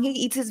is strong. He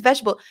eats his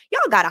vegetable.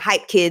 Y'all gotta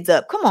hype kids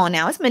up. Come on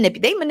now,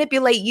 they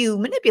manipulate your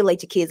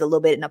kids a little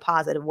bit in a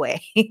positive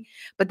way.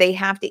 But they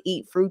have to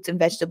eat fruits and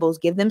vegetables.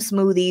 Give them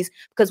smoothies,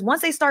 because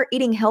once they start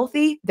eating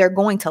healthy, they're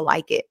going to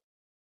like it.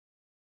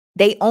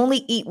 They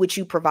only eat what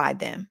you provide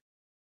them.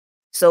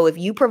 So if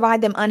you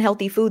provide them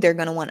unhealthy food, they're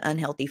going to want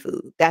unhealthy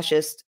food. That's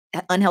just,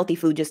 unhealthy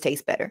food just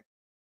tastes better.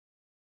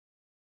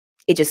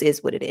 It just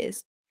is what it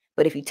is.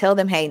 But if you tell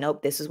them, hey,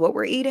 nope, this is what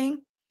we're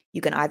eating,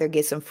 you can either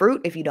get some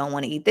fruit if you don't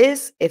want to eat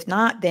this. If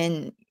not,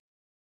 then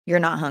you're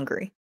not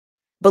hungry.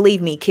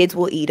 Believe me, kids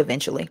will eat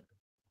eventually.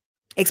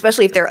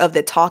 Especially if they're of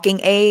the talking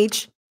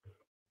age,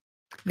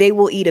 they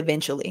will eat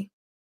eventually.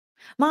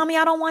 Mommy,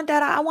 I don't want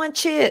that. I want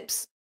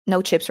chips.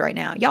 No chips right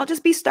now. Y'all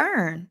just be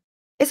stern.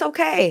 It's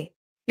okay.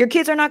 Your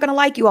kids are not going to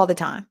like you all the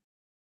time.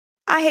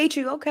 I hate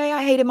you. Okay.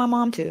 I hated my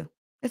mom too.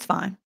 It's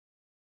fine.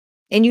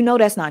 And you know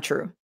that's not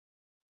true.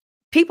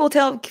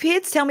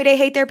 Kids tell me they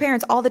hate their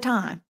parents all the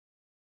time.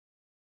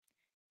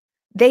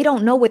 They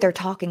don't know what they're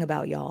talking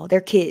about, y'all.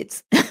 They're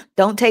kids.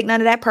 Don't take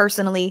none of that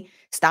personally.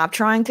 Stop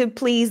trying to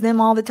please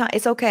them all the time.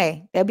 It's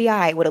okay. They'll be all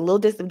right with a little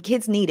distance.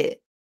 Kids need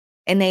it.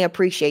 And they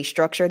appreciate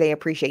structure. They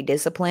appreciate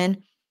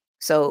discipline.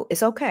 So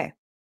it's okay.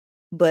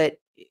 But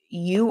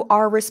you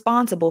are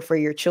responsible for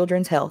your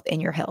children's health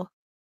and your health.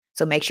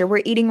 So make sure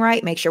we're eating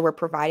right. Make sure we're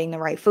providing the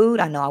right food.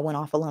 I know I went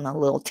off on a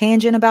little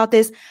tangent about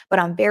this, but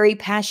I'm very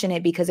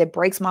passionate because it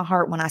breaks my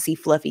heart when I see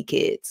fluffy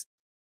kids.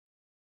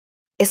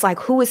 It's like,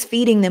 who is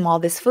feeding them all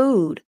this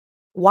food?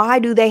 Why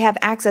do they have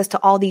access to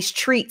all these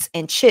treats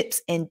and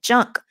chips and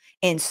junk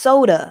and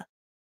soda?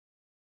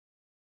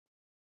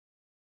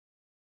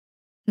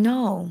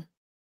 No,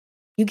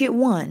 you get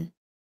one.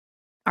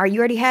 Or you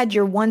already had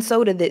your one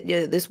soda, you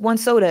know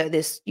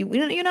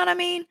what I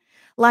mean?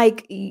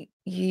 Like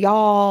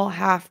y'all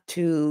have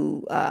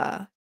to,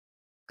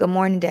 good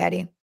morning,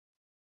 daddy.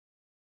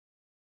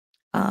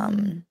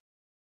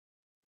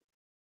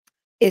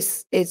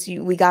 It's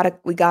you, we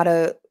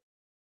gotta,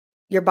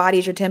 your body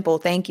is your temple.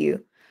 Thank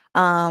you.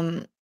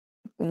 1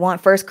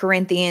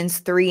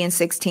 Corinthians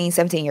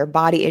 3:16-17, your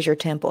body is your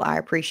temple. I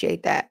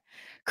appreciate that.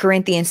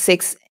 Corinthians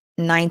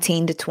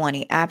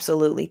 6:19-20.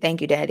 Absolutely.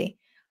 Thank you, daddy.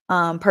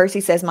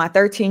 Percy says, my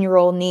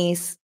 13-year-old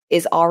niece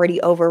is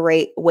already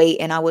overweight,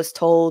 and I was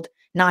told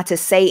not to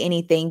say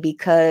anything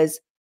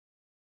because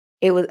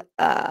I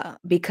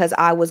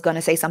was going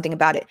to say something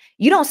about it.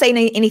 You don't say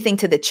anything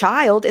to the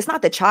child. It's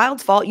not the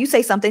child's fault. You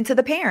say something to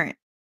the parent.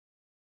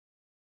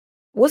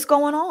 What's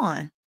going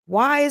on?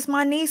 Why is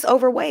my niece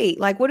overweight?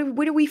 Like, what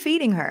are we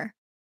feeding her?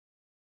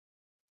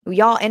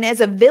 Y'all, and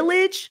as a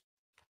village,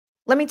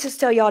 let me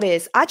just tell y'all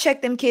this. I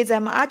check them kids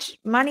at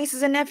my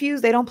nieces and nephews.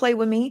 They don't play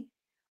with me.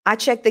 I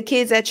check the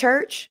kids at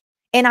church,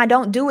 and I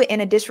don't do it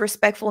in a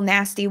disrespectful,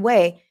 nasty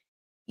way.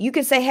 You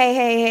can say,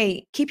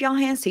 hey, keep your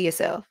hands to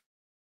yourself.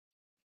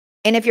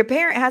 And if your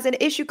parent has an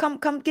issue, come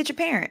get your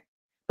parent.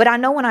 But I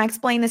know when I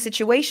explain the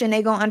situation,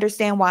 they're going to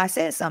understand why I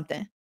said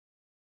something.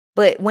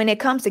 But when it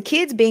comes to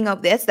kids being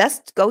up, that's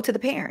go to the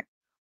parent.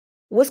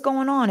 What's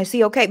going on? Is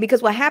he okay?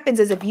 Because what happens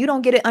is if you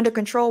don't get it under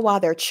control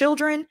while they're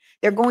children,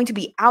 they're going to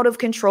be out of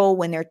control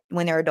when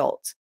they're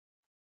adults.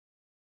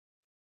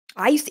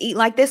 I used to eat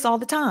like this all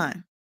the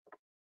time.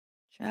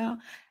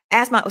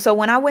 So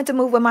when I went to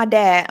move with my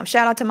dad,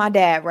 shout out to my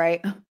dad,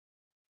 right?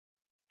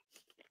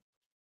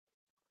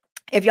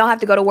 If y'all have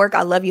to go to work,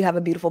 I love you. Have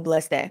a beautiful,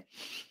 blessed day.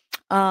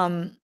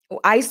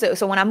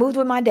 So when I moved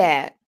with my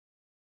dad,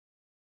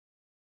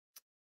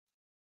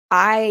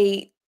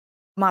 my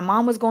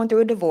mom was going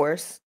through a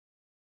divorce.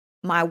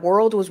 My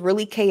world was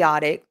really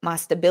chaotic. My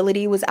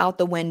stability was out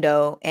the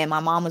window, and my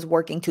mom was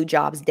working 2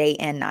 jobs day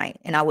and night.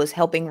 And I was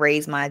helping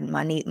raise my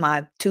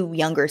 2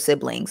 younger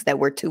siblings that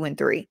were 2 and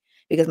 3,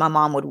 because my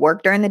mom would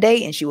work during the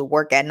day and she would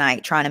work at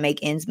night trying to make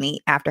ends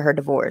meet after her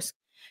divorce.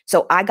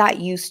 So I got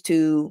used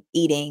to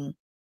eating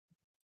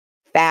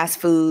fast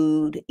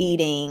food,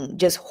 eating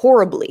just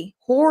horribly,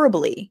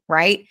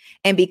 right?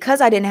 And because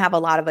I didn't have a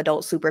lot of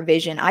adult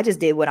supervision, I just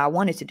did what I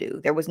wanted to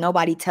do. There was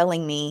nobody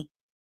telling me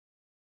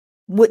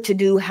what to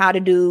do, how to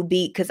do,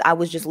 because I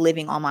was just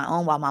living on my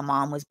own while my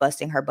mom was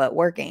busting her butt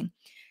working.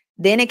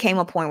 Then it came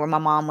a point where my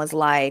mom was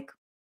like,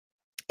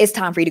 it's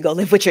time for you to go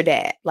live with your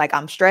dad. Like,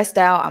 I'm stressed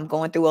out. I'm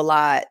going through a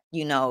lot,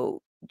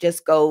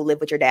 just go live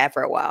with your dad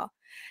for a while.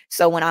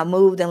 So when I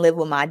moved and lived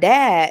with my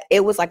dad,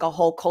 it was like a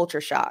whole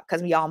culture shock.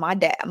 Cause y'all,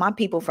 my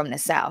people from the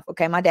South.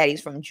 Okay. My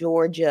daddy's from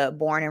Georgia,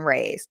 born and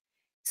raised.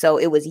 So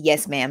it was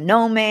yes, ma'am,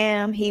 no,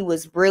 ma'am. He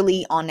was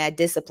really on that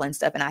discipline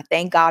stuff. And I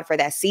thank God for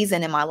that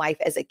season in my life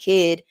as a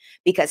kid,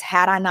 because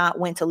had I not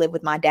went to live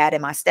with my dad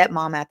and my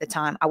stepmom at the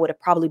time, I would have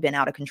probably been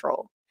out of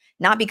control.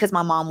 Not because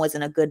my mom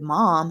wasn't a good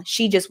mom.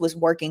 She just was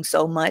working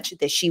so much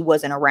that she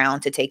wasn't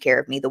around to take care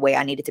of me the way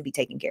I needed to be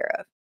taken care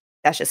of.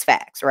 That's just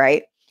facts,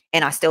 right?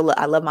 And I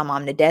love my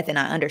mom to death, and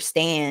I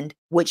understand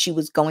what she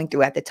was going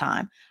through at the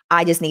time.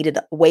 I just needed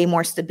way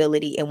more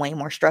stability and way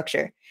more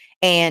structure.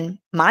 And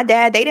my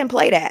dad, they didn't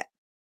play that.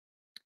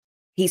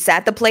 He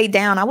sat the plate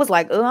down. I was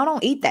like, oh, I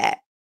don't eat that.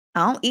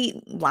 I don't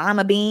eat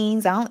lima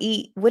beans. I don't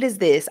eat, what is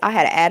this? I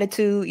had an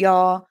attitude,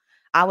 y'all.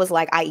 I was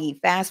like, I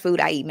eat fast food.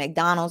 I eat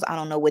McDonald's. I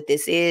don't know what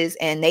this is.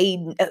 And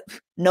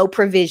no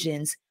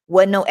provisions.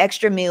 Wasn't no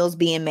extra meals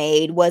being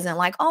made. Wasn't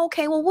like, oh,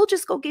 okay, well, we'll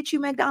just go get you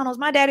McDonald's.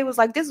 My daddy was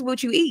like, this is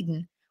what you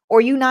eating or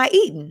you not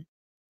eating.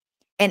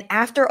 And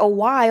after a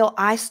while,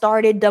 I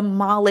started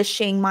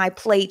demolishing my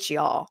plates,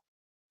 y'all.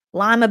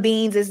 Lima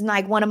beans is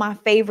like one of my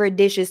favorite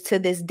dishes to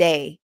this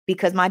day,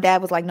 because my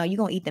dad was like, no, you're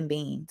going to eat them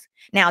beans.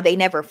 Now, they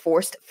never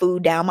forced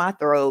food down my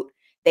throat.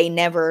 They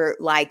never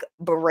like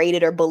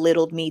berated or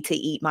belittled me to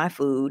eat my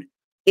food.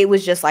 It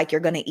was just like,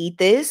 you're going to eat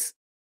this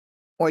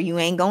or you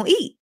ain't going to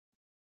eat.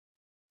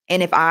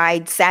 And if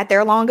I sat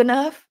there long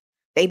enough,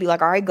 they'd be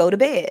like, all right, go to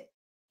bed,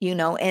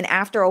 And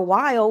after a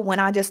while, when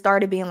I just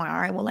started being like, all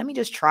right, well, let me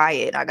just try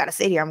it. I got to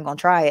sit here. I'm going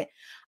to try it.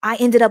 I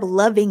ended up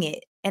loving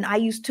it. And I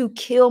used to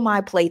kill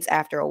my plates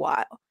after a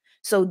while.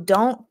 So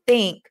don't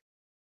think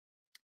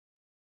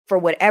for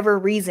whatever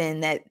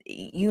reason that,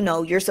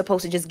 you're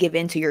supposed to just give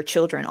in to your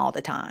children all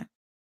the time.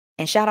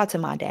 And shout out to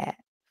my dad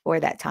for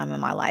that time in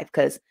my life.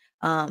 Because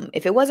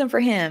if it wasn't for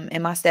him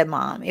and my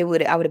stepmom, I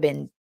would have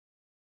been,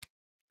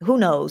 who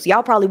knows?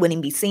 Y'all probably wouldn't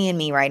even be seeing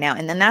me right now.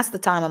 And then that's the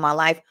time of my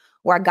life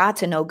where I got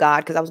to know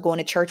God, because I was going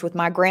to church with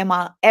my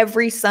grandma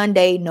every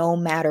Sunday, no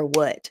matter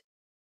what.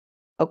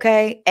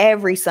 Okay.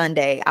 Every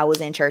Sunday I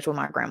was in church with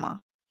my grandma.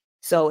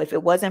 So if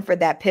it wasn't for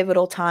that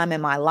pivotal time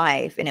in my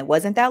life, and it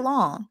wasn't that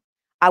long,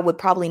 I would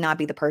probably not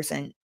be the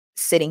person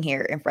sitting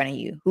here in front of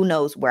you. Who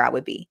knows where I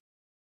would be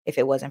if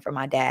it wasn't for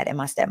my dad and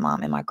my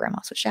stepmom and my grandma.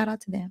 So shout out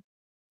to them.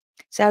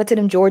 Shout out to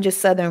them Georgia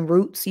Southern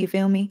roots. You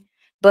feel me?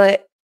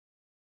 But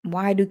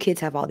why do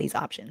kids have all these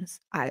options?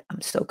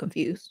 I'm so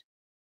confused.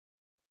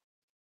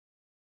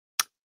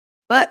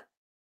 But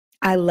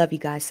I love you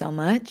guys so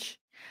much.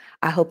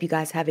 I hope you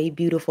guys have a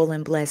beautiful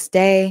and blessed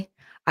day.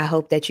 I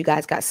hope that you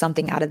guys got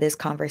something out of this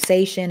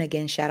conversation.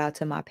 Again, shout out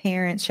to my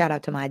parents. Shout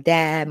out to my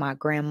dad, my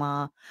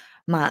grandma,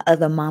 my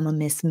other mama,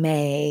 Miss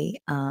May.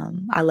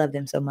 I love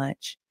them so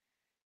much.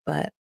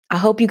 But I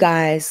hope you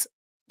guys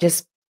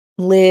just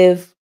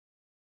live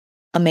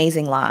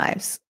amazing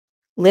lives.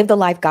 Live the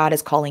life God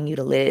is calling you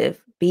to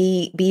live.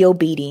 Be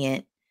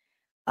obedient.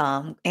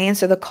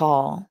 Answer the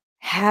call.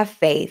 Have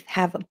faith.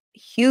 Have a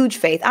huge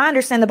faith. I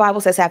understand the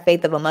Bible says have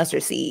faith of a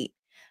mustard seed,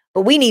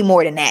 but we need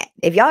more than that.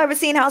 If y'all ever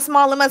seen how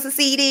small a mustard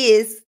seed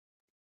is,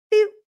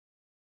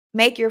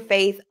 make your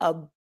faith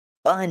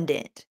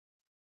abundant.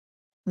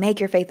 Make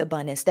your faith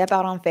abundant. Step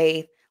out on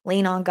faith.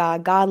 Lean on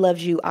God. God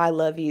loves you. I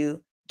love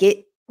you.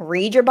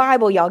 Read your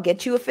Bible, y'all.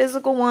 Get you a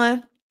physical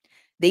one.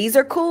 These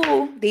are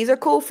cool. These are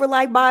cool for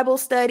like Bible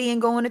study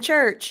and going to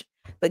church.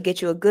 But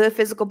get you a good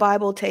physical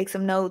Bible, take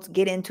some notes,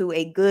 get into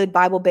a good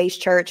Bible-based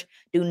church.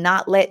 Do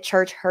not let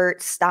church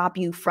hurt stop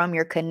you from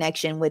your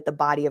connection with the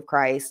body of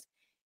Christ.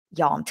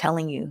 Y'all, I'm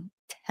telling you.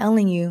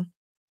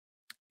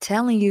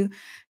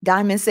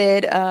 Diamond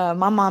said,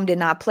 my mom did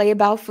not play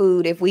about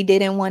food. If we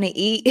didn't want to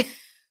eat,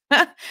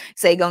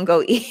 say gonna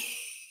go eat,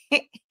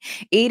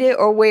 eat it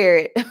or wear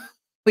it.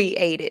 We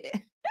ate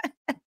it.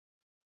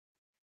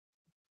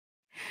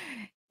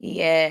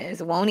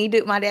 Yes. Won't he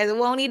do? My dad said,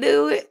 won't he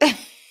do it?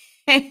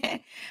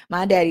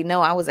 My daddy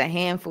know I was a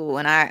handful,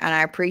 and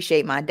I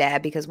appreciate my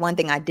dad, because one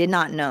thing I did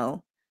not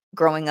know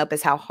growing up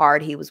is how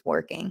hard he was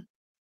working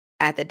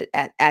at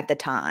the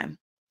time.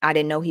 I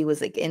didn't know he was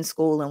like in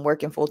school and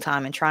working full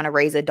time and trying to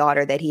raise a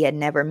daughter that he had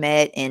never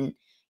met, and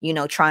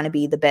trying to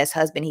be the best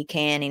husband he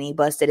can, and he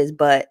busted his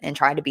butt and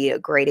tried to be a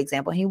great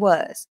example. He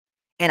was.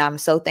 And I'm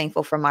so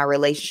thankful for my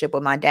relationship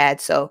with my dad.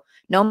 So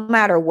no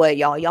matter what,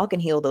 y'all can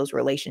heal those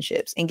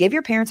relationships and give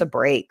your parents a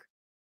break.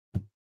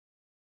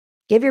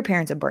 Give your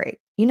parents a break.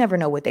 You never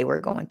know what they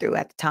were going through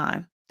at the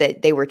time,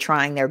 that they were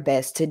trying their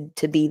best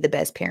to be the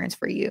best parents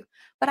for you.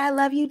 But I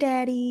love you,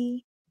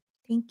 Daddy.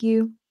 Thank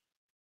you.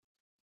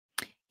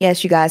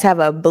 Yes, you guys have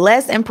a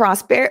blessed and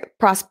prosperous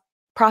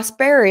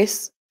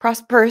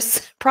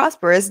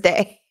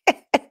day.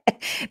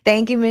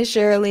 Thank you, Miss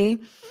Shirley.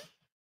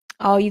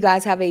 Oh, you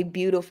guys have a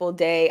beautiful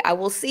day. I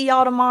will see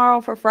y'all tomorrow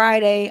for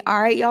Friday.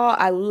 All right, y'all.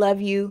 I love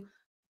you.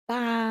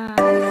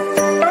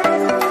 Bye.